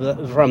from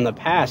the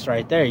past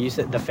right there. You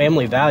said the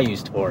Family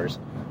Values tours.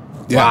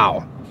 Yeah.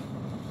 Wow.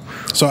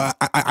 So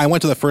I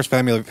went to the first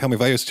Family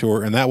Values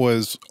tour, and that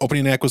was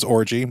opening act was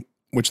Orgy,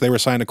 which they were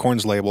signed to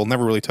Korn's label,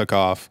 never really took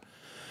off.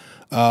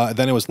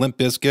 Then it was Limp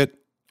Bizkit,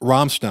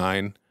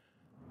 Rammstein,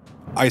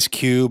 Ice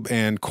Cube,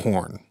 and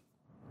Korn.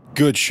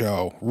 Good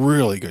show.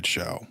 Really good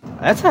show.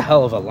 That's a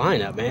hell of a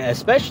lineup, man.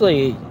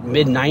 Especially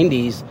mid to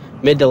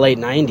late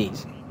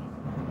 90s.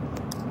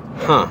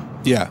 Huh.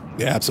 Yeah,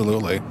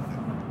 absolutely.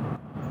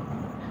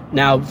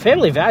 Now,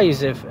 Family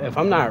Values, if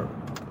I'm not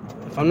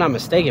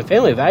mistaken,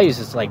 Family Values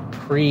is like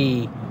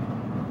pre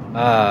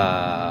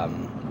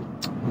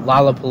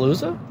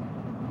Lollapalooza?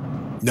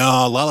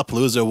 No,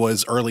 Lollapalooza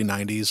was early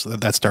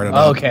 90s. That started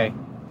out. Okay.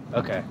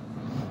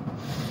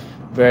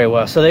 Very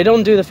well. So they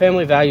don't do the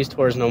Family Values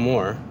tours no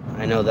more.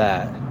 I know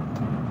that.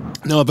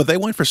 No, but they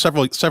went for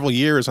several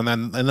years, and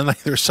then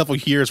like, there were several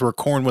years where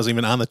Korn wasn't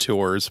even on the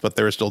tours, but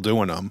they were still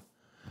doing them.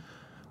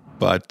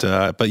 But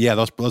yeah,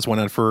 those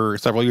went on for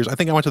several years. I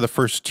think I went to the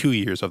first 2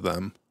 years of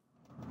them.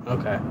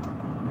 Okay.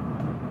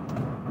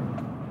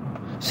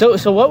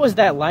 So what was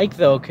that like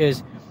though?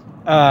 Because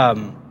I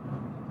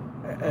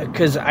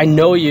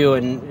know you,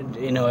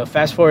 and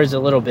fast forwards a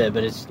little bit,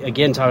 but it's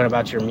again talking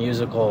about your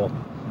musical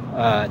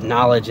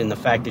knowledge and the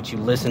fact that you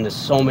listen to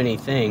so many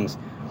things.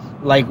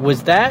 Like,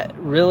 was that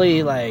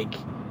really like?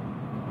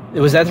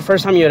 Was that the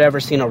first time you had ever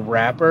seen a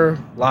rapper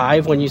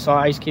live when you saw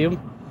Ice Cube?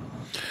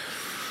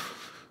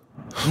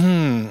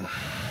 I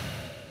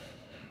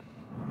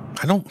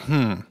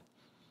don't.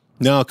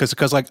 No,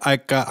 because like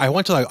I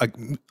went to like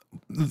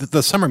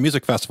the summer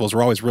music festivals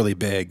were always really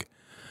big.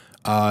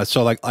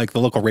 So like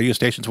the local radio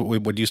stations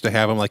would used to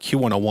have them, like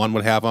Q101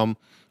 would have them,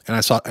 and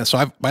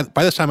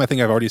by this time I think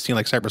I've already seen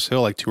like Cypress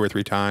Hill like 2 or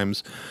 3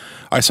 times.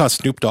 I saw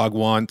Snoop Dogg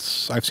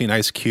once. I've seen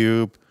Ice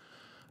Cube.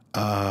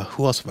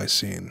 Who else have I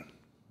seen?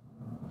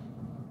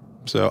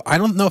 So I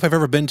don't know if I've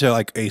ever been to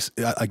like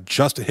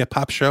just a hip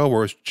hop show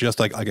where it's just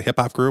like a hip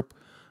hop group,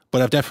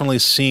 but I've definitely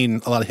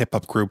seen a lot of hip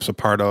hop groups a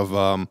part of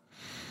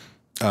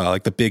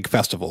like the big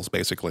festivals,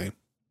 basically.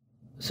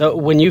 So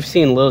when you've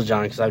seen Lil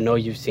Jon, because I know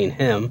you've seen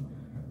him,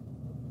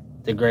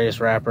 the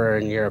greatest rapper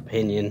in your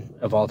opinion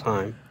of all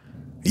time.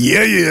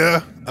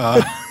 Yeah.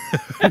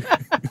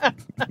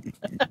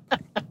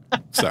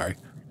 Sorry,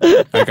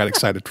 I got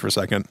excited for a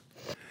second.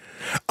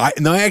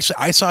 I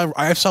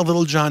saw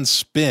Lil Jon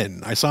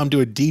spin. I saw him do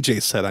a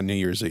DJ set on New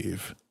Year's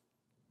Eve.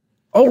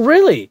 Oh,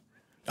 really?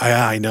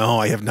 I know.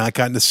 I have not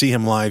gotten to see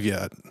him live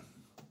yet.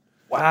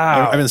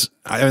 Wow.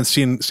 I haven't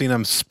seen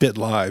him spit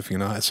live, you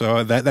know.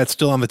 So that's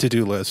still on the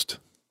to-do list.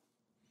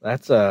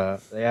 That's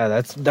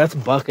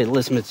bucket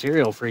list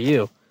material for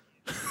you.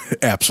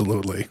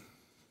 Absolutely.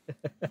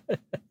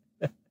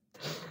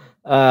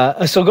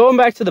 So going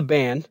back to the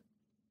band,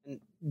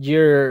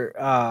 you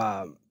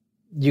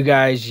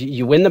guys,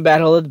 you win the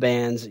battle of the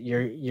bands.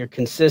 You're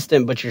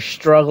consistent, but you're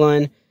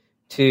struggling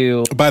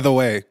to. By the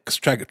way,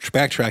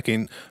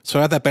 backtracking. So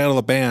at that battle of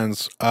the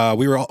bands,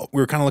 we were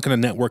kind of looking to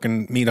network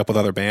and meet up with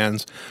other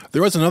bands.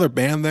 There was another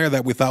band there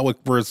that we thought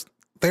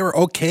they were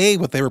okay,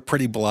 but they were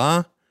pretty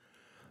blah.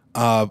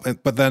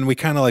 But then we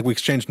kind of we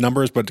exchanged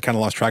numbers, but kind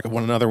of lost track of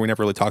one another. We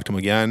never really talked to them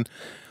again.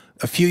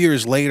 A few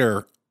years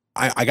later,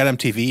 I got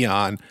MTV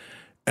on,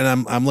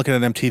 and I'm looking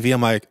at MTV.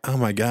 I'm like, oh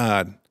my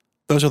God,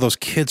 those are those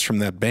kids from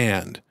that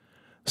band.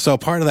 So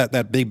part of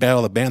that big battle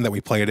of the band that we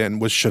played in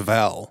was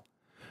Chevelle.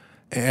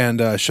 And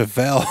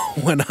Chevelle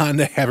went on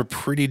to have a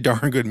pretty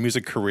darn good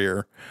music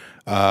career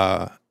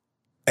after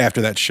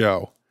that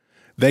show.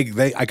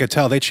 I could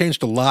tell they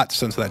changed a lot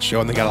since that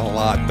show, and they got a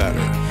lot better.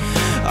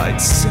 I'd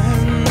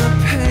send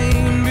the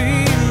pain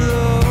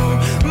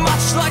below,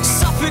 much like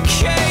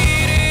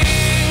suffocating,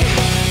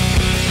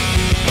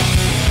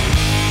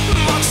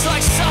 much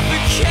like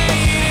suffocating,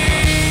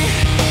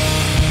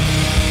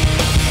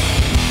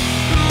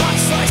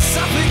 much like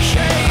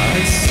suffocating.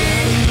 I'd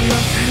send the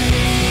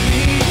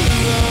pain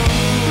below,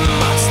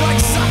 much like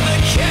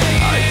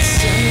suffocating. I'd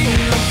send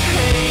the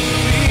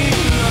pain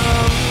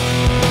below.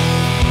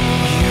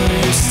 You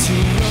used to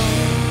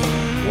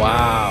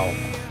know.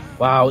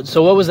 Wow.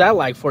 So what was that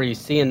like for you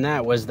seeing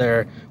that?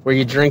 Were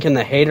you drinking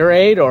the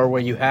haterade or were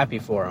you happy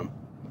for him?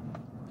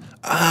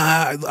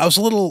 I was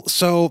a little,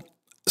 so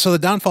the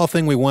Downfall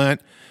thing it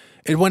went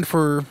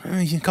for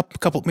a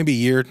couple, maybe a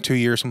year, 2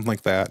 years, something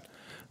like that.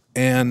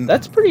 And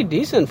That's pretty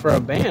decent for a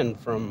band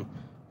from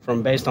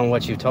based on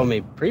what you told me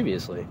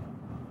previously.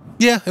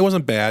 yeah, it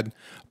wasn't bad.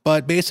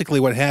 But basically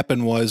what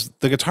happened was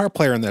the guitar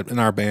player in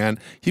our band,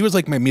 he was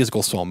like my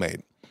musical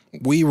soulmate.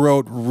 We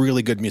wrote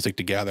really good music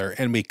together,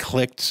 and we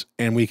clicked,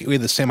 and we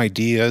had the same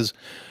ideas.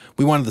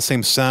 We wanted the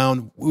same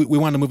sound. We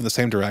wanted to move in the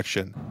same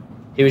direction.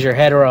 He was your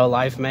hetero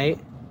life mate?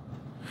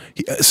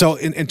 So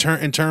in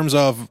terms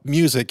of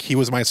music, he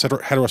was my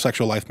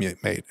heterosexual life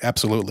mate.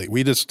 Absolutely.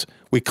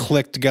 We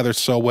clicked together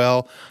so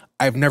well.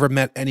 I've never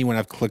met anyone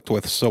I've clicked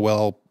with so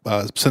well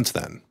since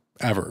then,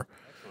 ever.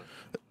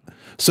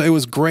 So it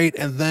was great.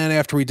 And then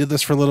after we did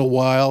this for a little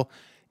while,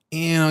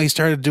 he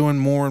started doing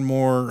more and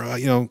more,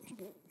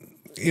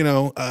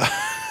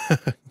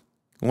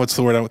 what's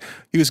the word?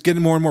 He was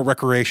getting more and more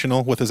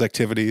recreational with his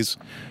activities,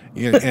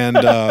 and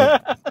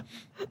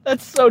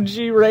That's so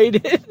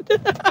G-rated.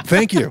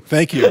 Thank you.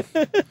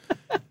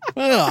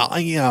 Well,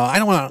 I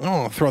don't want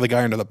to throw the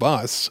guy under the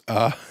bus.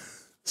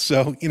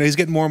 So he's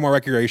getting more and more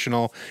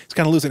recreational. He's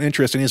kind of losing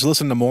interest, and he's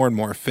listening to more and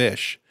more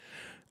Fish,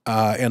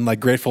 and like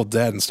Grateful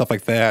Dead and stuff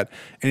like that.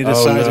 And he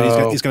decides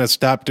that he's going to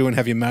stop doing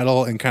heavy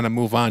metal and kind of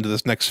move on to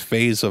this next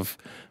phase of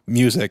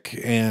music.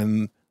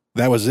 And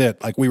that was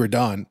it. Like, we were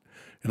done.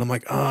 And I'm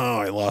like, oh,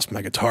 I lost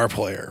my guitar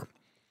player.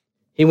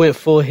 He went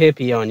full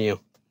hippie on you.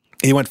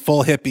 He went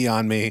full hippie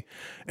on me.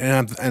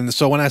 And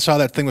so when I saw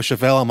that thing with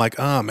Chevelle, I'm like,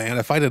 oh, man,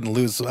 if I didn't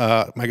lose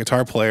my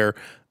guitar player,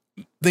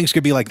 things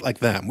could be like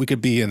them. We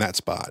could be in that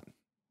spot.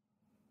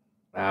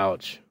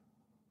 Ouch.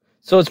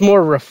 So it's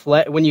more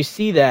when you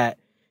see that,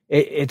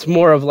 it's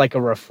more of like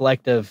a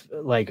reflective,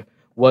 like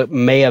what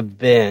may have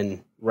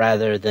been,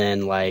 rather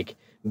than like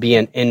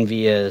being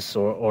envious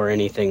or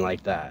anything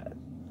like that.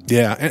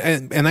 Yeah,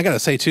 and I gotta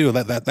say too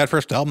that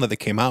first album that they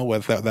came out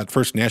with, that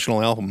first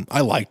national album,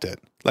 I liked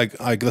it.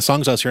 Like the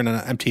songs I was hearing on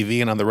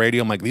MTV and on the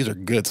radio, I'm like, these are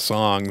good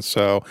songs.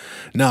 So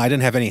no, I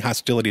didn't have any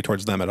hostility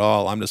towards them at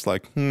all. I'm just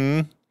like,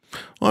 I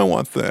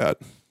want that.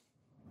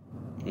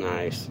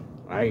 Nice.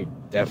 I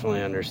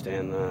definitely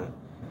understand that.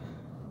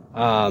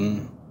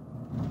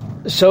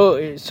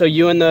 So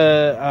you and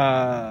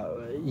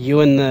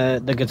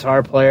the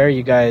guitar player,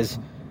 you guys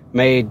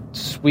made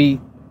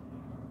sweet,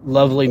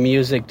 lovely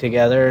music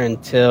together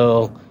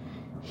until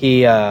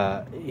he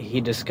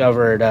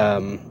discovered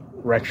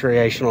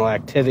recreational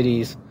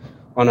activities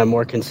on a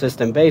more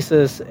consistent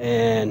basis,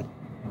 and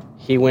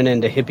he went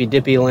into hippy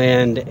dippy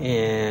land,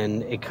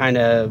 and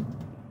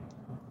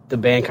the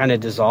band kind of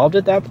dissolved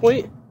at that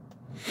point.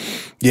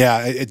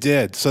 Yeah, it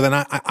did. So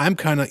then I'm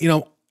kind of,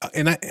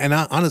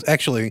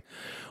 actually,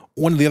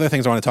 one of the other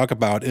things I want to talk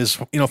about is,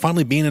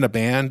 finally being in a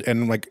band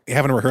and like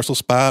having a rehearsal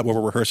spot where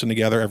we're rehearsing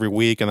together every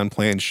week and then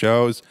playing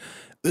shows.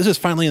 This is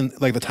finally in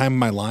like the time of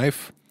my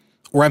life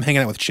where I'm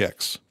hanging out with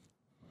chicks.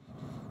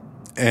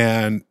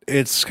 And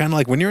it's kind of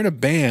like when you're in a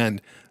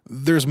band,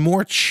 there's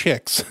more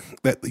chicks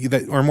that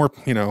are more,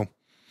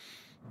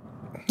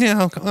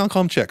 I'll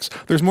call them chicks.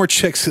 There's more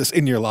chicks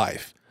in your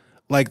life.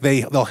 Like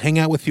they'll hang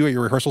out with you at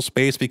your rehearsal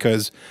space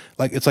because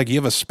like it's like you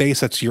have a space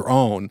that's your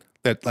own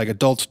that like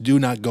adults do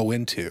not go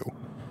into.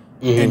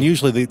 Mm-hmm. And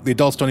usually the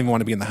adults don't even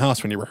want to be in the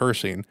house when you're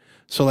rehearsing.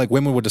 So like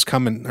women would just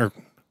come in, or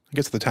I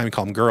guess at the time we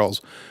called them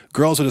girls.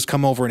 Girls would just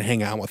come over and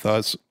hang out with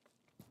us.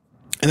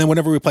 And then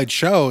whenever we played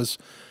shows,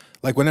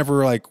 like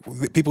whenever like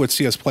people would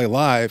see us play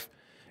live,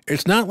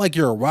 it's not like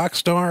you're a rock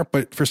star,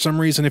 but for some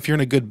reason, if you're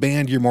in a good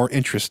band, you're more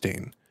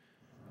interesting.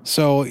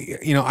 So,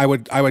 you know, I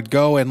would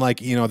go and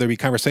like, you know, there'd be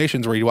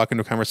conversations where you walk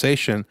into a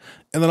conversation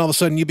and then all of a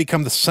sudden you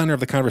become the center of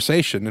the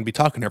conversation and be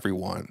talking to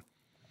everyone.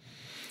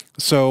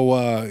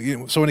 So, you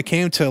know, so when it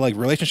came to like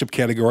relationship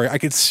category, I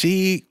could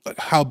see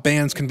how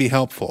bands can be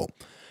helpful.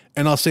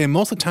 And I'll say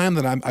most of the time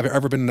that I've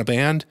ever been in a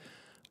band,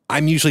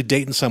 I'm usually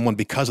dating someone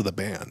because of the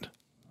band.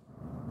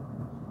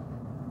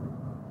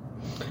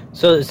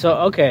 So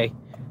okay.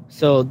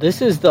 So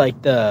this is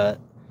like the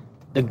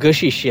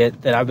gushy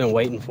shit that I've been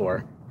waiting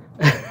for.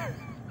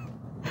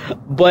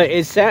 But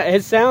it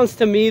sounds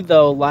to me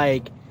though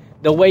like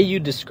the way you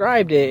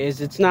described it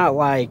is it's not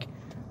like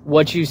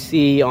what you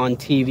see on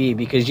TV,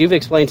 because you've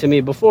explained to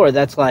me before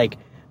that's like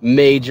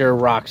major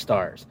rock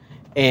stars,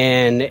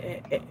 and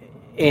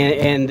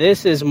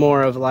this is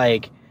more of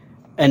like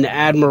an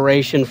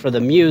admiration for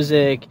the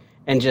music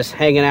and just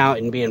hanging out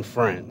and being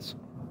friends.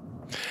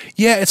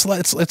 Yeah,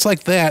 it's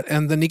like that,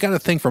 and then you got to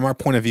think from our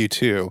point of view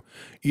too.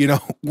 You know,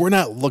 we're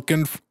not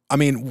looking.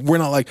 We're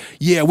not like,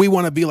 yeah, we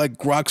want to be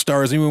like rock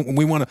stars, and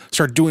we want to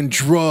start doing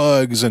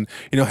drugs and,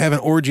 you know, having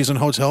orgies in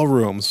hotel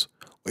rooms.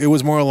 It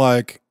was more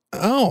like,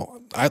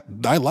 oh,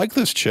 I like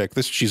this chick.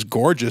 She's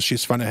gorgeous.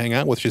 She's fun to hang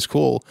out with. She's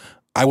cool.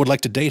 I would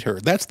like to date her.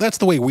 That's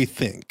the way we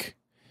think,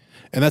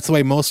 and that's the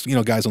way most, you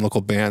know, guys in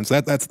local bands.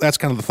 That's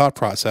kind of the thought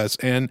process,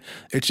 and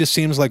it just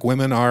seems like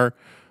women are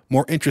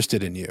more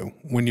interested in you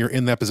when you're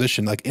in that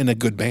position, like in a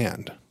good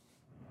band.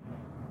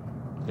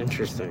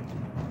 Interesting.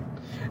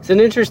 It's an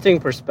interesting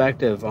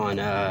perspective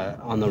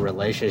on the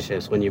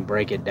relationships when you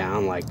break it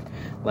down like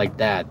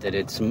that. That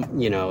it's,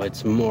 you know,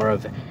 it's more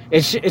of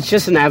it's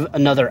just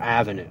another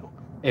avenue,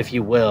 if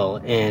you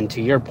will. And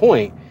to your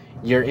point,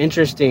 you're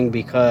interesting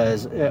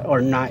because,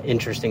 or not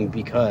interesting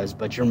because,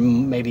 but you're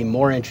maybe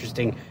more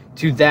interesting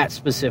to that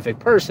specific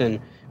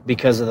person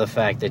because of the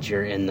fact that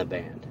you're in the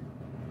band.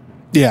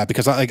 Yeah,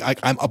 because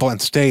I'm up on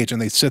stage and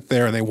they sit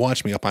there and they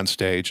watch me up on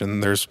stage,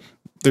 and there's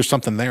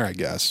something there, I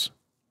guess.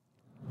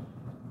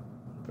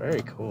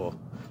 Very cool.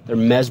 They're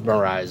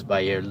mesmerized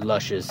by your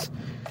luscious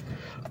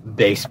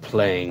bass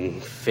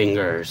playing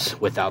fingers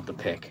without the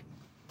pick.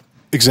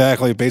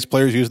 Exactly. Bass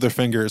players use their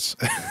fingers.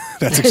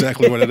 That's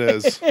exactly what it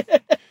is.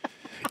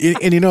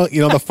 And you know,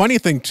 the funny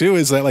thing too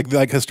is that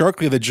like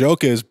historically the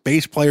joke is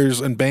bass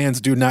players and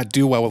bands do not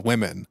do well with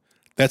women.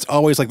 That's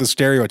always like the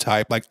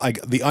stereotype. Like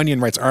The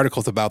Onion writes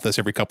articles about this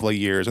every couple of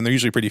years, and they're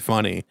usually pretty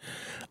funny.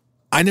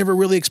 I never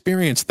really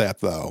experienced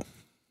that though.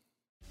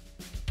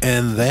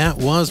 And that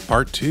was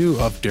part 2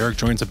 of Derek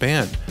Joins a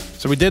Band.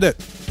 So we did it.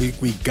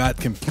 We got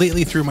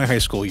completely through my high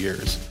school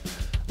years.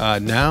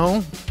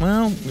 Now,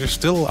 well, there's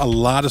still a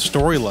lot of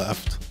story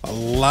left. A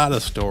lot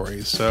of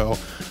stories. So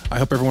I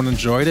hope everyone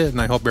enjoyed it, and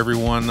I hope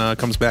everyone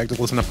comes back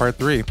to listen to part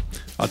 3.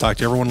 I'll talk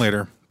to everyone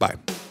later. Bye.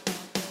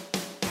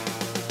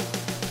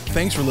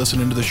 Thanks for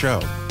listening to the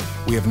show.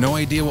 We have no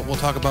idea what we'll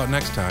talk about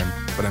next time,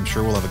 but I'm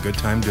sure we'll have a good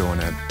time doing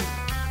it.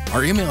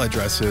 Our email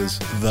address is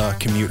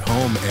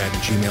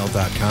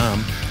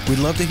thecommutehome@gmail.com. We'd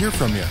love to hear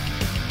from you.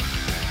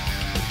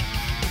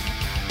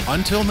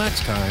 Until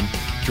next time,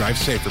 drive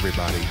safe,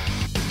 everybody.